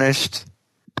 punished.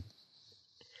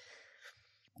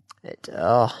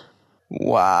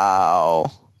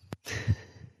 Wow.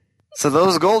 So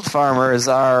those gold farmers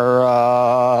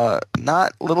are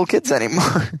not little kids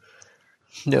anymore.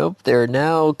 Nope, they're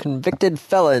now convicted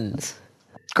felons.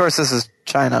 Of course, this is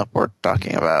China we're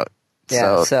talking about.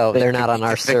 Yeah, so they're could not be on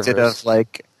our convicted servers.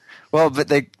 But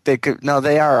they could. No,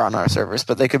 they are on our servers,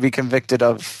 but they could be convicted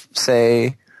of,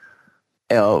 say,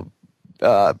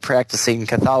 practicing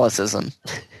Catholicism.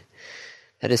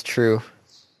 That is true.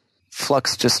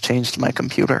 Flux just changed my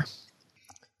computer.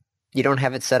 You don't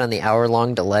have it set on the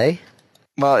hour-long delay?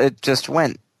 Well, it just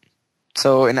went.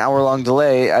 So an hour-long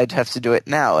delay, I'd have to do it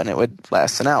now, and it would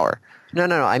last an hour. No.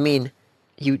 I mean,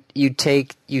 you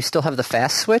still have the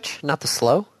fast switch, not the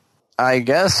slow? I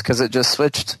guess, because it just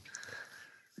switched.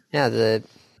 Yeah,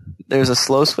 There's a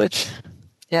slow switch?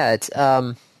 Yeah, it's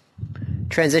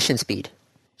transition speed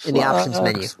in the options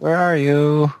menu. Where are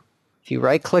you? If you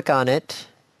right-click on it,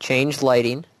 change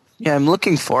lighting. Yeah, I'm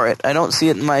looking for it. I don't see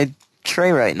it in my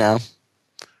tray right now.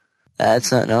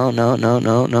 That's not...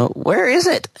 No. Where is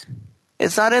it?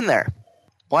 It's not in there.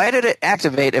 Why did it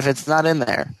activate if it's not in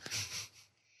there?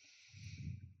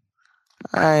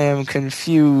 I am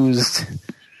confused.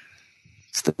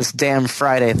 It's this damn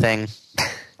Friday thing.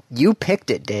 You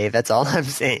picked it, Dave. That's all I'm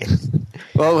saying.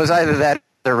 Well, it was either that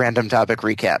or random topic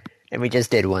recap. And we just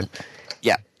did one.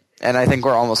 Yeah, and I think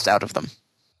we're almost out of them.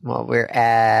 Well, we're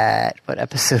at... What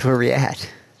episode were we at?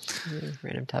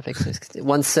 Random topics.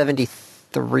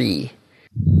 173.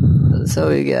 So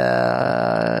we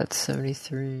got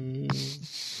 73.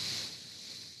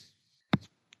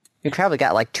 We probably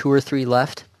got like 2 or 3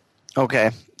 left. Okay.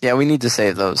 Yeah, we need to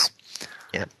save those.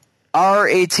 Yeah.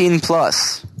 R18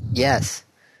 plus. Yes.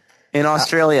 In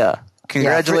Australia.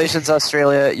 Congratulations,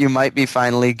 Australia. You might be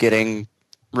finally getting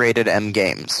rated M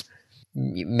games.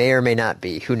 You may or may not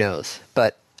be. Who knows?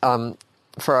 But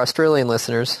for our Australian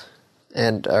listeners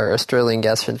and our Australian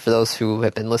guests, and for those who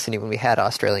have been listening when we had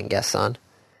Australian guests on,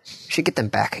 we should get them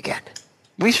back again.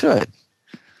 We should.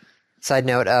 Side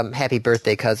note, happy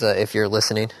birthday, Cuzza, if you're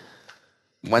listening.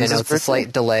 When's I know his it's birthday? a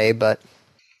slight delay, but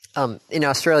in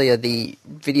Australia, the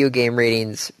video game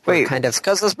ratings were Wait, kind of... it's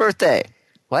Cuzza's birthday.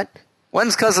 What?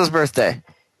 When's Cuzza's birthday?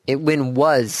 When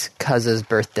was Cuzza's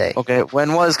birthday? Okay,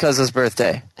 when was Cuzza's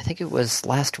birthday? I think it was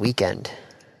last weekend.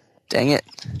 Dang it.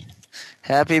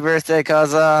 Happy birthday,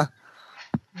 Cuzza.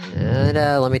 And,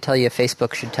 let me tell you,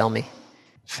 Facebook should tell me.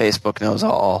 Facebook knows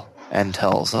all and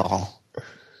tells all.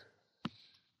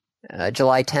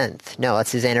 July 10th. No,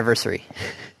 that's his anniversary.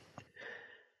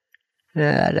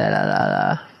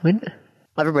 When?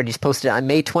 Everybody's posted on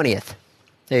May 20th.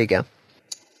 There you go.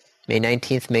 May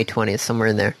 19th, May 20th, somewhere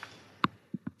in there.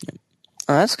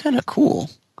 Oh, that's kind of cool.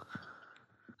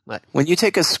 What? When you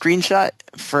take a screenshot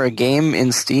for a game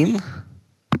in Steam,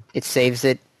 It saves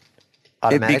it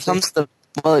automatically?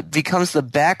 it becomes the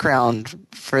background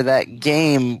for that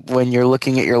game when you're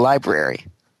looking at your library.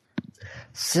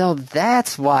 So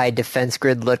that's why Defense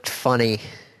Grid looked funny.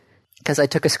 Because I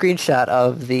took a screenshot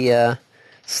of the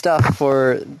stuff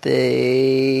for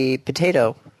the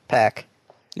potato pack.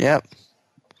 Yep.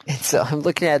 And so I'm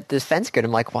looking at Defense Grid,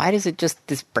 I'm like, why is it just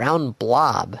this brown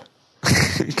blob?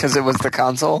 Because it was the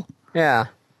console? Yeah.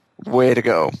 Way to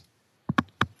go.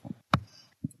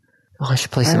 Oh, I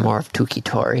should play some more of Tuki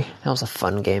Tori. That was a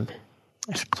fun game.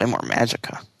 I should play more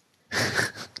Magicka.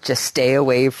 Just stay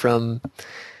away from...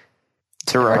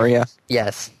 Terraria.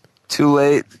 Yes. Too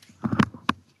late.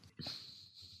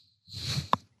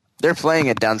 They're playing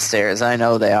it downstairs. I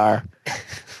know they are.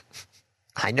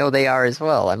 I know they are as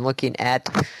well. I'm looking at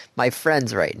my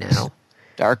friends right now.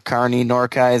 Dark Carney,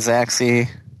 Norkai, Zaxi.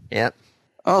 Yep.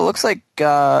 Oh, it looks like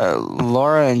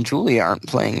Laura and Julie aren't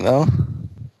playing, though.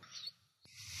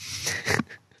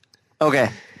 Okay.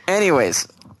 Anyways,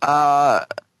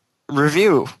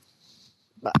 review.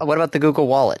 What about the Google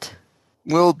Wallet?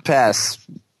 We'll pass.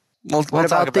 We'll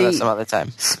talk about it some other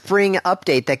time. Spring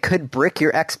update that could brick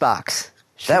your Xbox.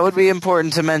 That would be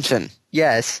important to mention.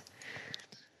 Yes.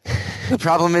 The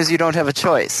problem is you don't have a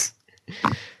choice.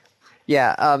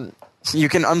 Yeah. So you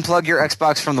can unplug your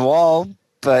Xbox from the wall,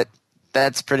 but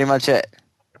that's pretty much it.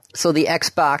 So the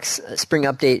Xbox Spring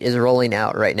Update is rolling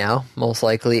out right now. Most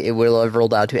likely it will have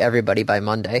rolled out to everybody by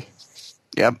Monday.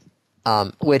 Yep.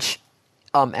 Which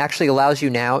actually allows you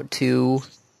now to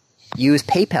use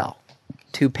PayPal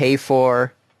to pay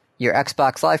for your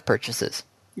Xbox Live purchases.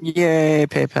 Yay,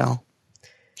 PayPal.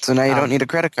 So now you don't need a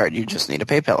credit card. You just need a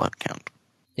PayPal account.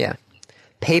 Yeah.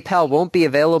 PayPal won't be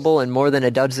available in more than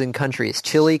a dozen countries: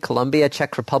 Chile, Colombia,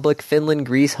 Czech Republic, Finland,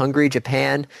 Greece, Hungary,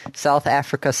 Japan, South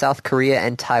Africa, South Korea,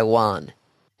 and Taiwan.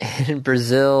 And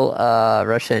Brazil,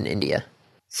 Russia, and India.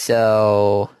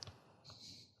 So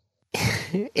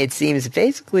it seems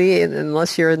basically,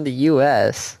 unless you're in the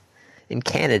US, in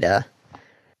Canada,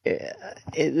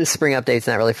 the Spring Update's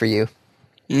not really for you.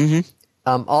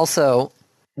 Mm-hmm. Also,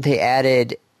 they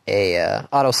added a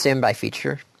auto standby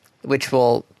feature, which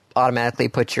will automatically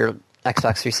put your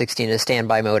Xbox 360 into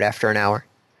standby mode after an hour,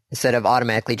 instead of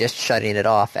automatically just shutting it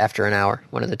off after an hour,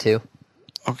 one of the two.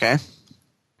 Okay.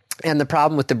 And the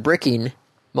problem with the bricking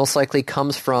most likely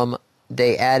comes from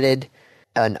they added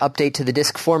an update to the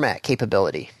disk format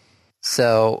capability.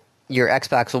 So your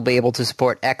Xbox will be able to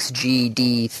support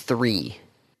XGD3,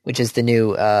 which is the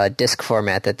new disk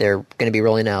format that they're going to be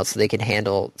rolling out, so they can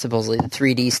handle supposedly the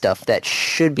 3D stuff that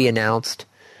should be announced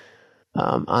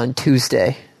on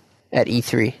Tuesday at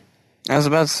E3. I was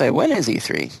about to say, when is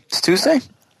E3? It's Tuesday?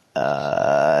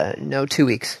 No, 2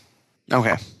 weeks.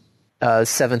 Okay.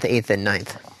 7th, 8th, and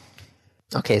 9th.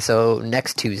 Okay, so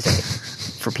next Tuesday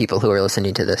for people who are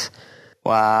listening to this.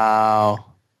 Wow.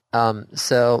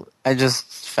 So I just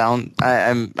found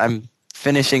I'm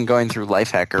finishing going through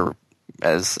Lifehacker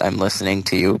as I'm listening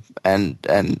to you, and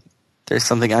there's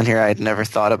something on here I'd never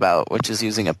thought about, which is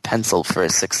using a pencil for a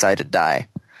six-sided die.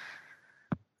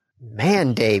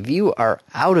 Man, Dave, you are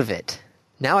out of it.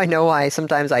 Now I know why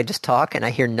sometimes I just talk and I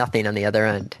hear nothing on the other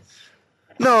end.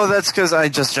 No, that's because I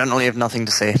just generally have nothing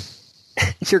to say.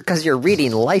 Because you're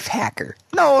reading Lifehacker.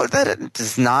 No, that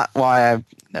is not why I...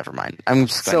 Never mind. I'm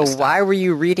just going to So why were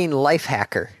you reading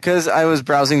Lifehacker? Because I was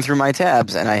browsing through my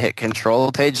tabs, and I hit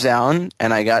Control page down,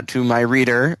 and I got to my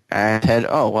reader, and I had,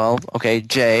 oh, well, okay,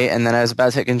 J, and then I was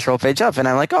about to hit Control page up, and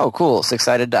I'm like, oh, cool,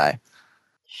 six-sided die.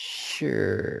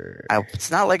 Sure. It's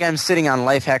not like I'm sitting on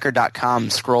lifehacker.com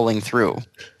scrolling through.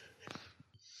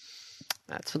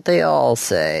 That's what they all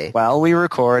say. While we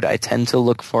record, I tend to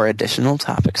look for additional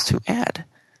topics to add,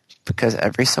 because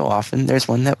every so often there's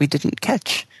one that we didn't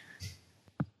catch.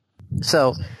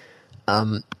 So,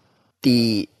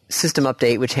 the system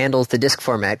update, which handles the disk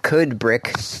format, could brick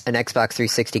an Xbox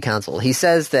 360 console. He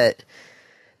says that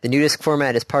the new disk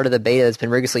format is part of the beta that's been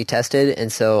rigorously tested, and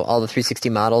so all the 360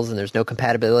 models, and there's no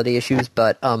compatibility issues,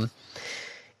 but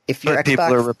if your Xbox...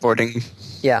 people are reporting...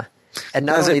 Yeah, and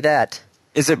not only that...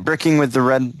 Is it bricking with the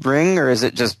red ring, or is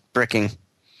it just bricking?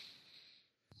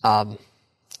 I'm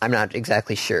not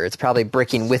exactly sure. It's probably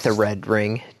bricking with a red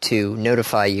ring to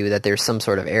notify you that there's some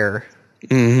sort of error.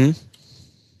 Mm-hmm.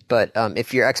 But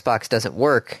if your Xbox doesn't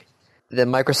work, the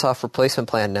Microsoft replacement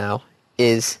plan now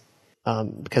is,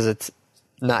 because it's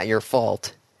not your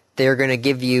fault, they're going to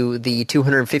give you the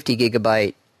 250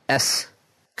 gigabyte S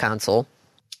console.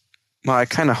 Well, I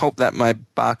kind of hope that my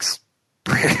box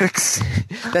bricks.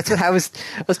 That's what I was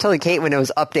telling Kate when it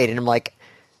was updated. I'm like,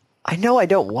 I know I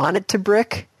don't want it to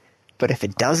brick, but if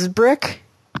it does brick...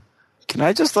 Can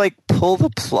I just, pull the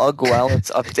plug while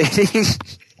it's updating?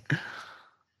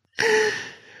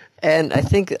 And I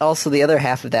think also the other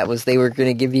half of that was they were going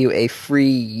to give you a free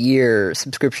year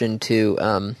subscription to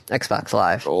Xbox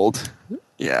Live. Gold.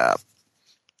 Yeah.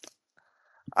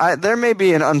 There may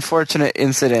be an unfortunate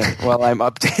incident while I'm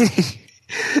updating.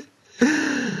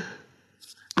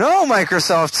 No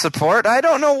Microsoft support. I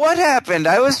don't know what happened.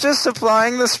 I was just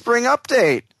supplying the spring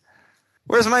update.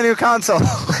 Where's my new console?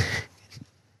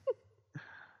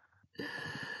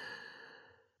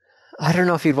 I don't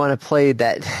know if you'd want to play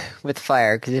that with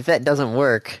fire, because if that doesn't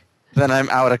work... Then I'm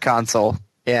out of console.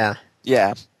 Yeah.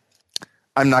 Yeah.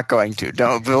 I'm not going to.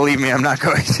 Don't believe me, I'm not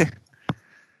going to.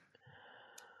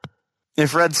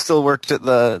 If Red still worked at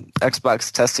the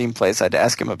Xbox testing place, I'd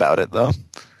ask him about it, though.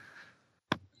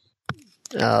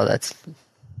 Oh, that's...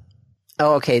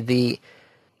 Oh, okay, the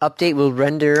update will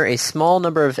render a small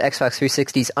number of Xbox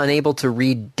 360s unable to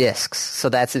read discs. So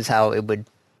that's is how it would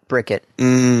brick it.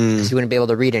 Because you wouldn't be able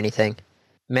to read anything.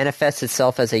 Manifests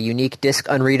itself as a unique disc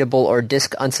unreadable or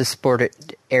disc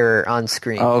unsupported error on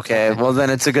screen. Okay, well then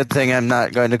it's a good thing I'm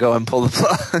not going to go and pull the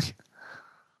plug.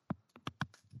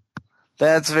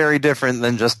 That's very different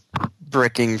than just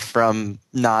bricking from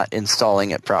not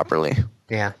installing it properly.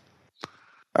 Yeah.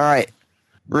 All right.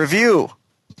 Review.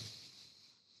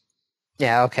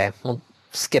 Yeah, okay. We'll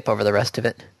skip over the rest of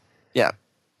it. Yeah.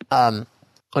 Do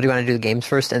you want to do the games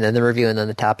first and then the review and then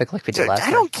the topic like we did last time?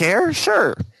 I don't care.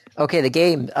 Sure. Okay, the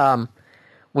game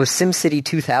was SimCity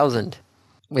 2000,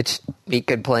 which we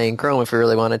could play in Chrome if we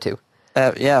really wanted to.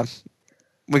 Yeah.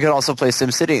 We could also play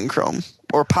SimCity in Chrome.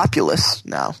 Or Populous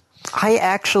now. I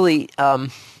actually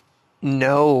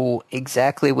know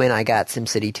exactly when I got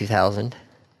SimCity 2000.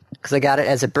 Because I got it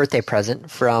as a birthday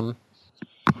present from,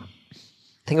 I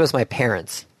think it was my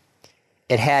parents.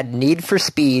 It had Need for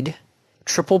Speed,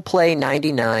 Triple Play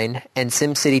 99, and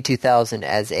SimCity 2000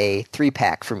 as a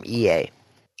 3-pack from EA.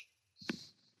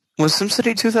 Was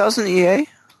SimCity 2000 EA?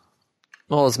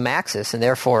 Well, it was Maxis, and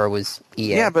therefore it was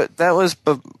EA. Yeah, but that was,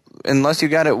 unless you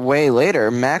got it way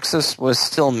later, Maxis was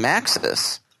still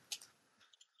Maxis.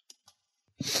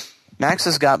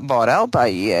 Maxis got bought out by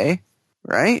EA,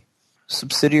 right?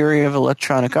 Subsidiary of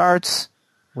Electronic Arts.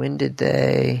 When did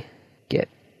they get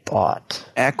bought?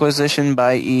 Acquisition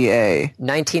by EA.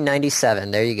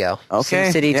 1997, there you go. Okay,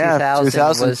 SimCity yeah,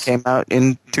 2000 was came out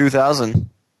in 2000.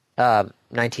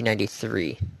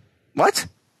 1993. What?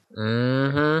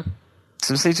 Mm-hmm.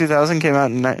 SimCity 2000 came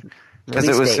out in because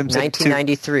it was Release date, SimCity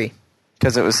 1993.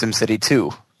 because it was SimCity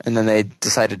 2, and then they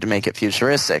decided to make it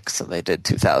futuristic, so they did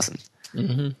 2000.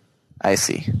 Mm-hmm. I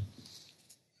see.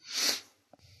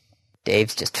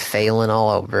 Dave's just failing all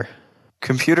over.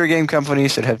 Computer game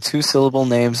companies should have 2-syllable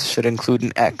names, should include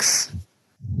an X.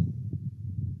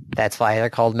 That's why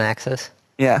they're called Maxis.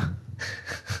 Yeah.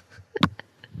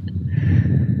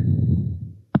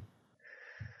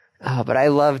 Oh, but I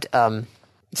loved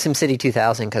SimCity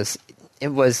 2000 because it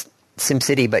was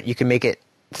SimCity, but you could make it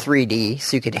 3D,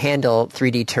 so you could handle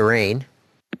 3D terrain.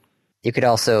 You could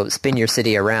also spin your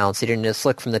city around, so you didn't just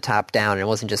look from the top down, and it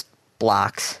wasn't just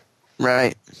blocks.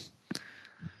 Right.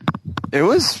 It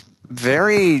was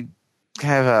very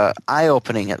kind of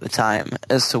eye-opening at the time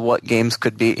as to what games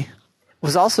could be. What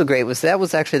was also great was that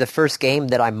was actually the first game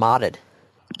that I modded.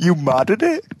 You modded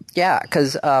it? Yeah,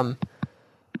 because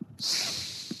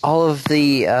all of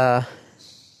the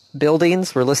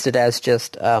buildings were listed as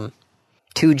just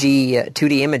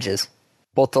 2D images,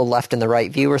 both the left and the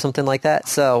right view or something like that.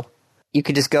 So you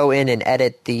could just go in and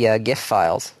edit the GIF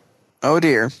files. Oh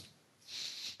dear.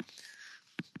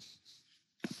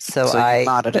 So you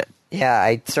modded it. Yeah,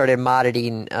 I started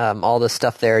modding all the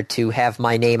stuff there to have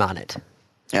my name on it.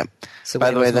 Yep. So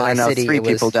by the way, there are now city, 3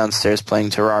 people downstairs playing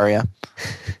Terraria.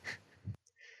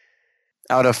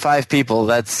 Out of 5 people,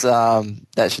 that's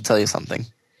that should tell you something.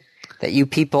 That you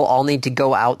people all need to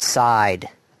go outside.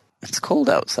 It's cold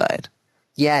outside.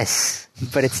 Yes,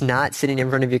 but it's not sitting in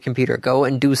front of your computer. Go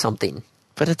and do something.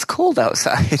 But it's cold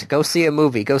outside. Go see a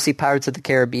movie. Go see Pirates of the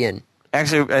Caribbean.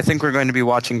 Actually, I think we're going to be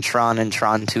watching Tron and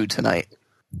Tron 2 tonight.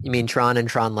 You mean Tron and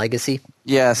Tron Legacy?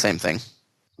 Yeah, same thing.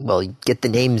 Well, get the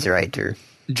names right, or...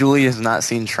 Julie has not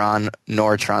seen Tron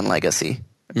nor Tron Legacy.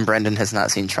 And Brendan has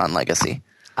not seen Tron Legacy.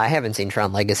 I haven't seen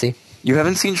Tron Legacy. You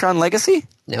haven't seen Tron Legacy?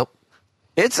 Nope.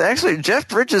 It's actually... Jeff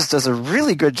Bridges does a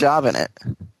really good job in it.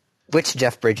 Which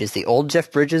Jeff Bridges? The old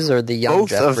Jeff Bridges or the young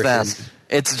Jeff Bridges? Both of them.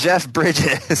 It's Jeff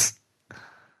Bridges.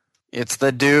 It's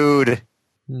the dude.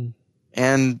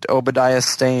 And Obadiah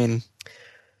Stane.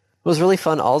 What was really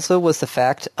fun also was the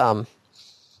fact that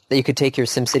you could take your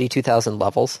SimCity 2000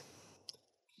 levels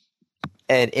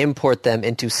and import them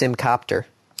into SimCopter.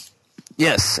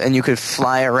 Yes, and you could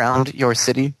fly around your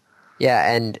city.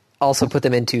 Yeah, and also put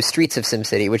them into Streets of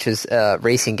SimCity, which is a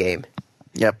racing game.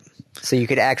 Yep. So you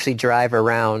could actually drive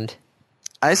around.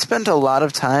 I spent a lot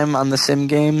of time on the Sim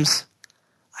games.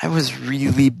 I was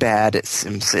really bad at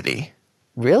SimCity.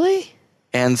 Really?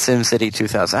 And SimCity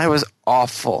 2000. I was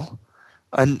awful.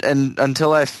 And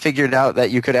until I figured out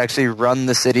that you could actually run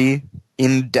the city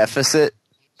in deficit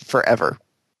forever.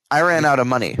 I ran out of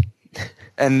money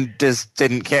and just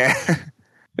didn't care.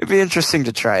 It'd be interesting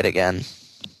to try it again.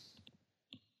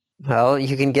 Well,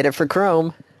 you can get it for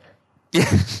Chrome.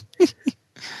 Yeah.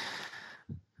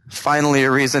 Finally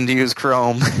a reason to use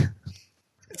Chrome.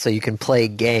 So you can play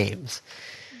games.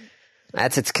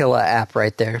 That's its killer app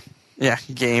right there. Yeah,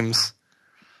 games.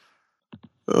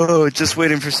 Oh, just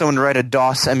waiting for someone to write a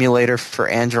DOS emulator for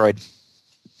Android.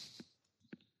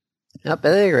 Oh,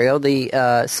 there you go. The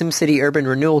SimCity Urban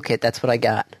Renewal Kit. That's what I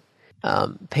got.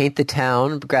 Paint the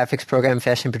town, graphics program,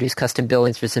 fashion, produce custom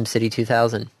buildings for SimCity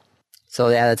 2000. So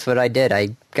yeah, that's what I did. I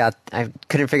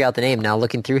couldn't figure out the name. Now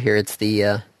looking through here, it's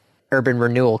the Urban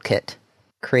Renewal Kit.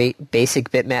 Create basic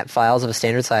bitmap files of a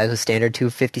standard size with standard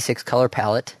 256 color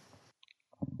palette.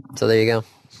 So there you go.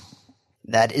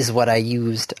 That is what I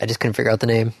used. I just couldn't figure out the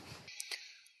name.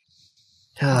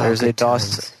 Oh, There's a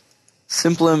DOS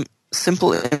times.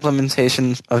 simple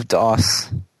implementation of DOS,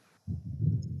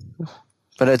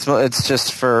 but it's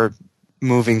just for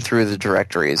moving through the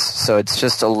directories. So it's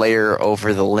just a layer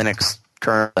over the Linux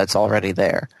kernel that's already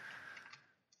there.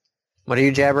 What are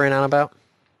you jabbering on about?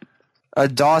 A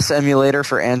DOS emulator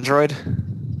for Android.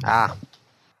 Ah,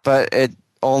 But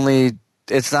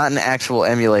it's not an actual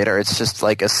emulator. It's just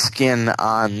like a skin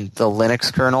on the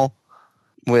Linux kernel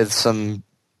with some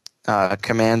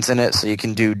commands in it, so you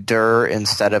can do dir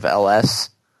instead of ls.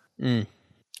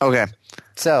 Okay.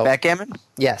 so Backgammon?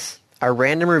 yes, our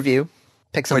random review.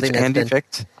 Pick something Which that's Andy been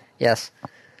picked. yes.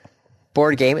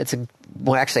 Board game. It's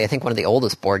actually I think one of the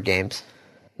oldest board games.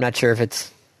 I'm not sure if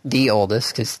it's the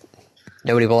oldest because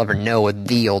nobody will ever know what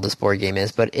the oldest board game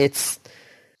is, but it's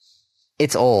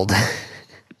old.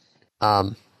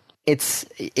 It's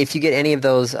if you get any of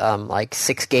those like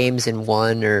 6 games in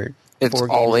one or It's 4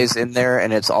 games always in there,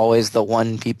 and it's always the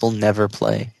one people never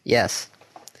play. yes.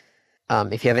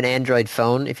 If you have an Android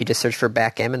phone, if you just search for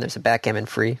Backgammon, there's a Backgammon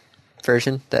free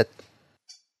version that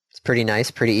it's pretty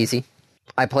nice, pretty easy.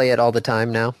 I play it all the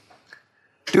time now.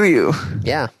 Do you?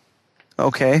 Yeah.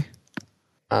 Okay.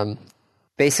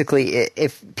 Basically,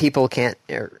 if people can't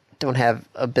or don't have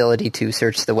ability to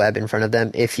search the web in front of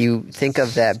them, if you think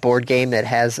of that board game that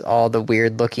has all the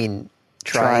weird looking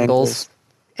triangles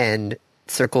and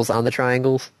circles on the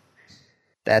triangles,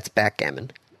 that's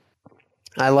Backgammon.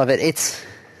 I love it. It's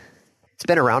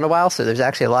been around a while, so there's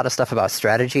actually a lot of stuff about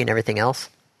strategy and everything else.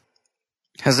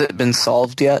 Has it been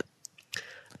solved yet?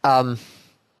 Um,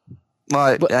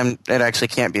 Well, it actually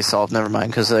can't be solved. Never mind,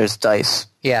 because there's dice.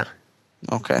 yeah.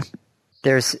 Okay.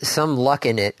 There's some luck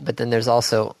in it, but then there's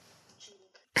also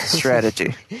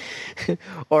Strategy.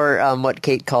 or what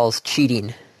Kate calls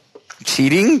cheating.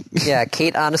 Cheating? Yeah,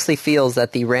 Kate honestly feels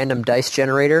that the random dice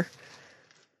generator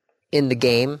in the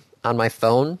game on my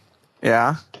phone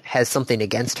Yeah. has something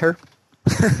against her.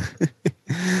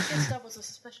 Gets doubles a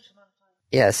suspicious amount of time.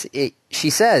 Yes, she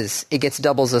says it gets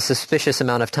doubles a suspicious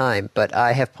amount of time, but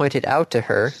I have pointed out to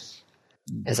her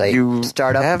as I You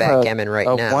start up have Backgammon right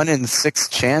a now. 1 in 6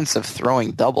 chance of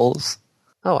throwing doubles.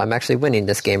 Oh, I'm actually winning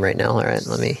this game right now. All right,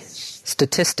 let me...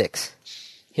 Statistics.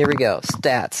 Here we go.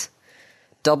 Stats.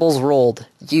 Doubles rolled.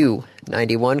 You,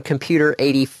 91. Computer,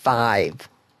 85.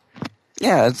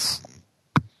 Yeah, it's...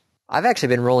 I've actually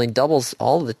been rolling doubles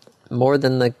more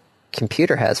than the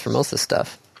computer has for most of the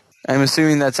stuff. I'm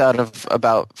assuming that's out of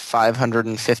about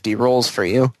 550 rolls for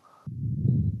you.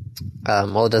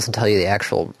 Well, it doesn't tell you the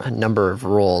actual number of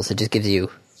rolls. It just gives you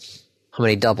how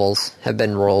many doubles have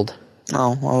been rolled.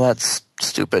 Oh, well, that's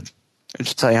stupid. It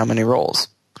should tell you how many rolls.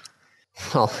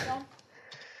 Well,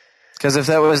 Because if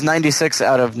that was 96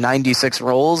 out of 96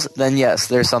 rolls, then yes,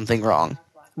 there's something wrong.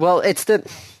 it's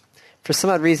for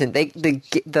some odd reason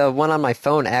the one on my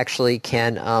phone actually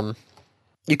can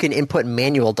you can input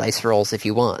manual dice rolls if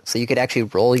you want. So you could actually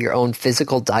roll your own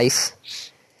physical dice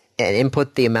and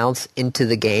input the amounts into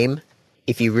the game.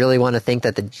 If you really want to think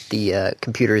that the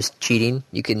computer is cheating,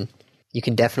 you can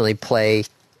definitely play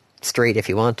straight if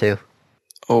you want to.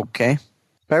 Okay.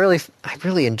 But I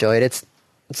really enjoy it. It's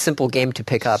a simple game to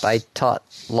pick up. I taught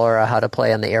Laura how to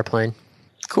play on the airplane.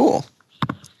 Cool.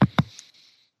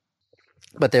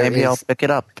 But Maybe I'll pick it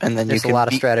up, and then you there's can a lot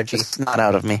of beat strategy. the snot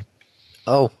out of me.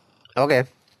 Oh, okay.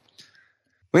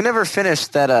 We never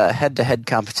finished that head-to-head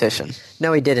competition.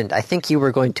 No, he didn't. I think you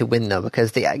were going to win, though,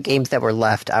 because the games that were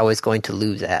left, I was going to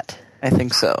lose at. I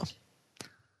think so.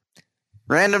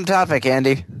 Random topic,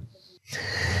 Andy.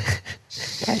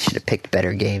 I should have picked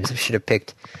better games. I was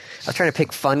trying to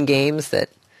pick fun games that...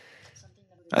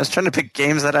 I was trying to pick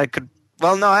games that I could...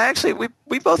 Well, no,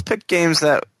 we both picked games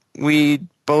that we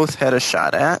both had a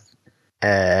shot at.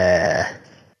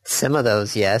 Some of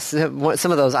those, yes. Some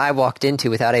of those I walked into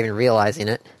without even realizing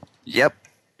it. Yep.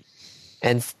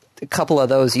 And a couple of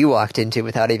those you walked into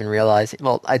without even realizing...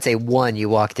 Well, I'd say one you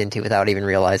walked into without even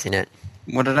realizing it.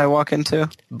 What did I walk into?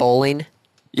 Bowling.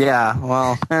 Yeah,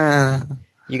 well...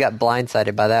 You got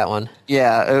blindsided by that one.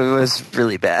 yeah, it was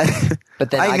really bad.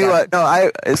 But then I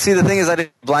knew... see, the thing is, I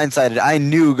didn't blindsided. I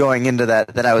knew going into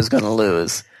that I was going to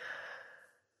lose.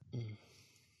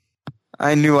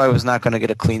 I knew I was not going to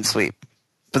get a clean sweep.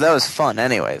 But that was fun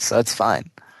anyway, so that's fine.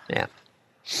 Yeah.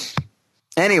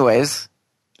 Anyways,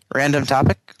 random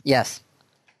topic. Yes.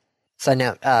 Side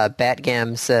note,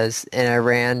 Batgam says in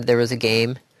Iran there was a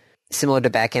game similar to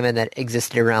Backgammon that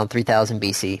existed around 3000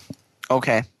 BC.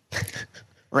 Okay.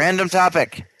 Random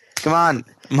topic. Come on.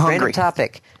 I'm hungry. Random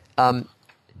topic.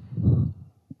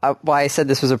 Why I said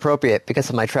this was appropriate because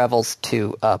of my travels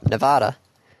to Nevada.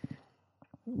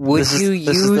 This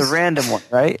is the random one,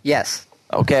 right? Yes.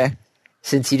 Okay.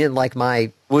 Since you didn't like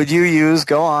my... Would you use,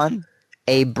 go on,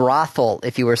 a brothel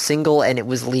if you were single and it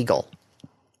was legal?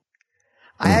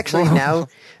 I actually now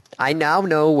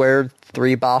know where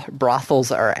 3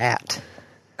 brothels are at.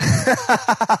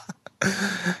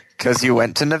 Because you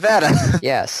went to Nevada.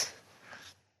 Yes.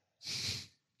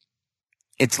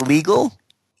 It's legal?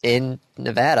 In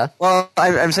Nevada. Well,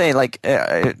 I'm saying, like,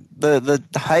 the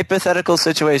hypothetical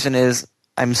situation is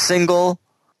I'm single,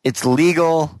 it's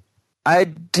legal.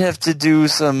 I'd have to do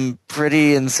some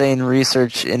pretty insane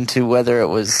research into whether it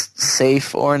was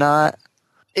safe or not.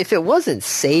 If it wasn't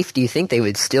safe, do you think they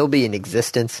would still be in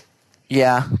existence?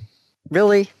 Yeah.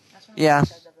 Really? Yeah.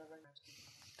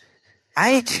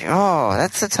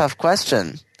 That's a tough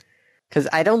question. Because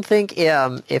I don't think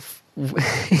if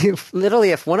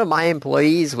one of my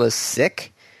employees was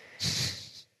sick,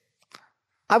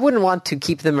 I wouldn't want to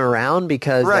keep them around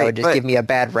because that would just give me a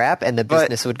bad rap and the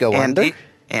business would go under.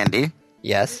 Andy?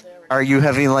 Yes? Are you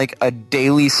having, like, a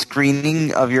daily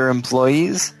screening of your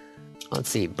employees? Let's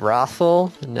see.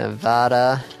 Brothel,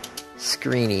 Nevada,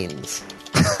 screenings.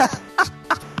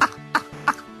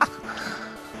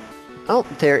 Oh,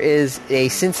 there is a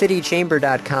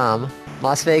SinCityChamber.com,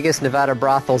 Las Vegas, Nevada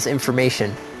brothels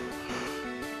information.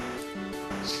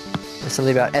 There's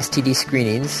something about STD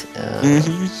screenings.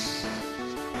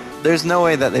 There's no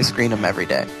way that they screen them every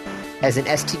day. As an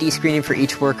STD screening for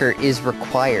each worker is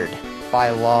required by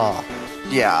law.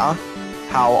 Yeah.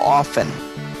 How often?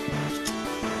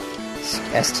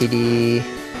 STD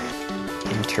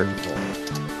interval.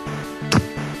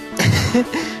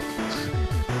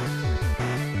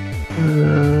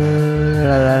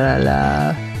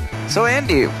 So,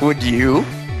 Andy, would you?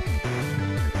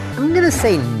 I'm gonna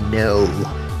say no.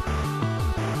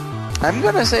 I'm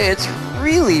gonna say it's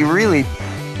really, really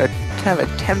a kind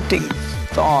of a tempting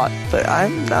thought, but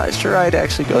I'm not sure I'd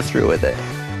actually go through with it.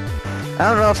 I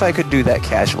don't know if I could do that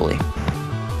casually.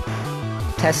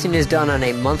 Testing is done on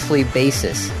a monthly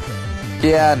basis.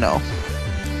 Yeah, no.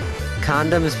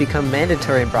 Condoms become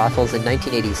mandatory in brothels in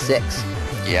 1986.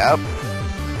 Yep.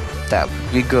 That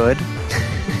would be good.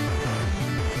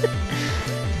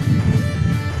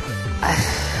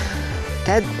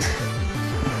 I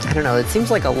don't know, it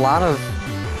seems like a lot of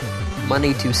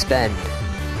money to spend.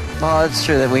 Well, it's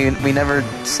true that we never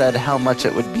said how much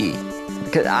it would be.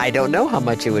 Because I don't know how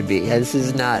much it would be. This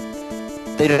is not...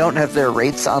 They don't have their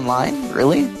rates online?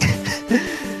 Really?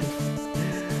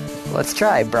 Let's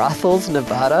try. Brothels,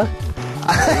 Nevada.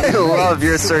 I love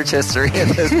your search history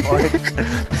at this point.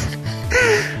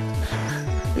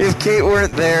 If Kate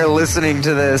weren't there listening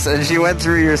to this and she went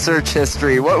through your search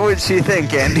history, what would she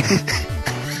think, Andy?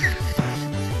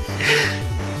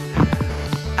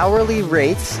 Hourly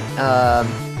rates.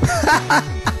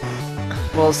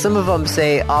 Well, some of them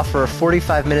say offer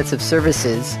 45 minutes of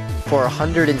services for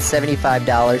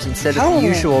 $175 instead of the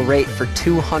usual rate for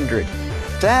 $200.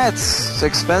 That's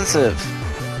expensive.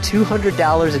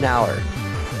 $200 an hour.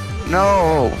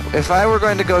 No, if I were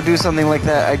going to go do something like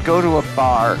that, I'd go to a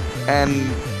bar and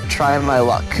try my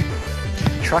luck.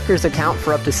 Truckers account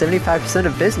for up to 75%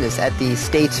 of business at the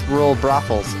state's rural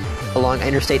brothels along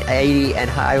Interstate 80 and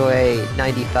Highway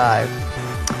 95.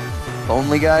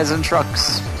 Only guys in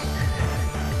trucks.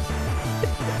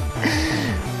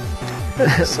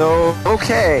 So,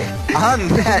 okay, on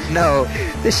that note...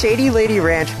 The Shady Lady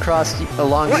Ranch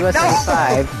along US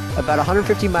 95, about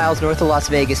 150 miles north of Las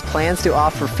Vegas, plans to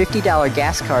offer $50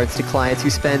 gas cards to clients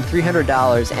who spend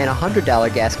 $300 and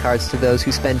 $100 gas cards to those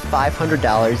who spend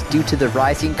 $500 due to the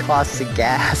rising costs of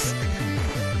gas.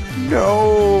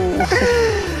 No.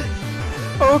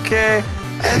 Okay.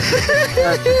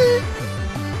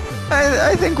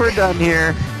 I think we're done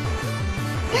here.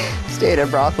 Stay at a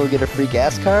brothel, get a free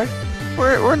gas card?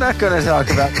 We're not going to talk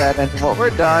about that anymore.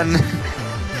 We're done.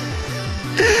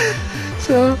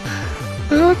 So,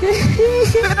 okay.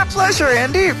 It's been a pleasure,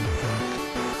 Andy.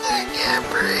 I can't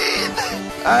breathe.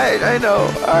 I know.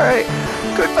 All right.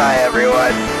 Goodbye,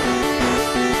 everyone.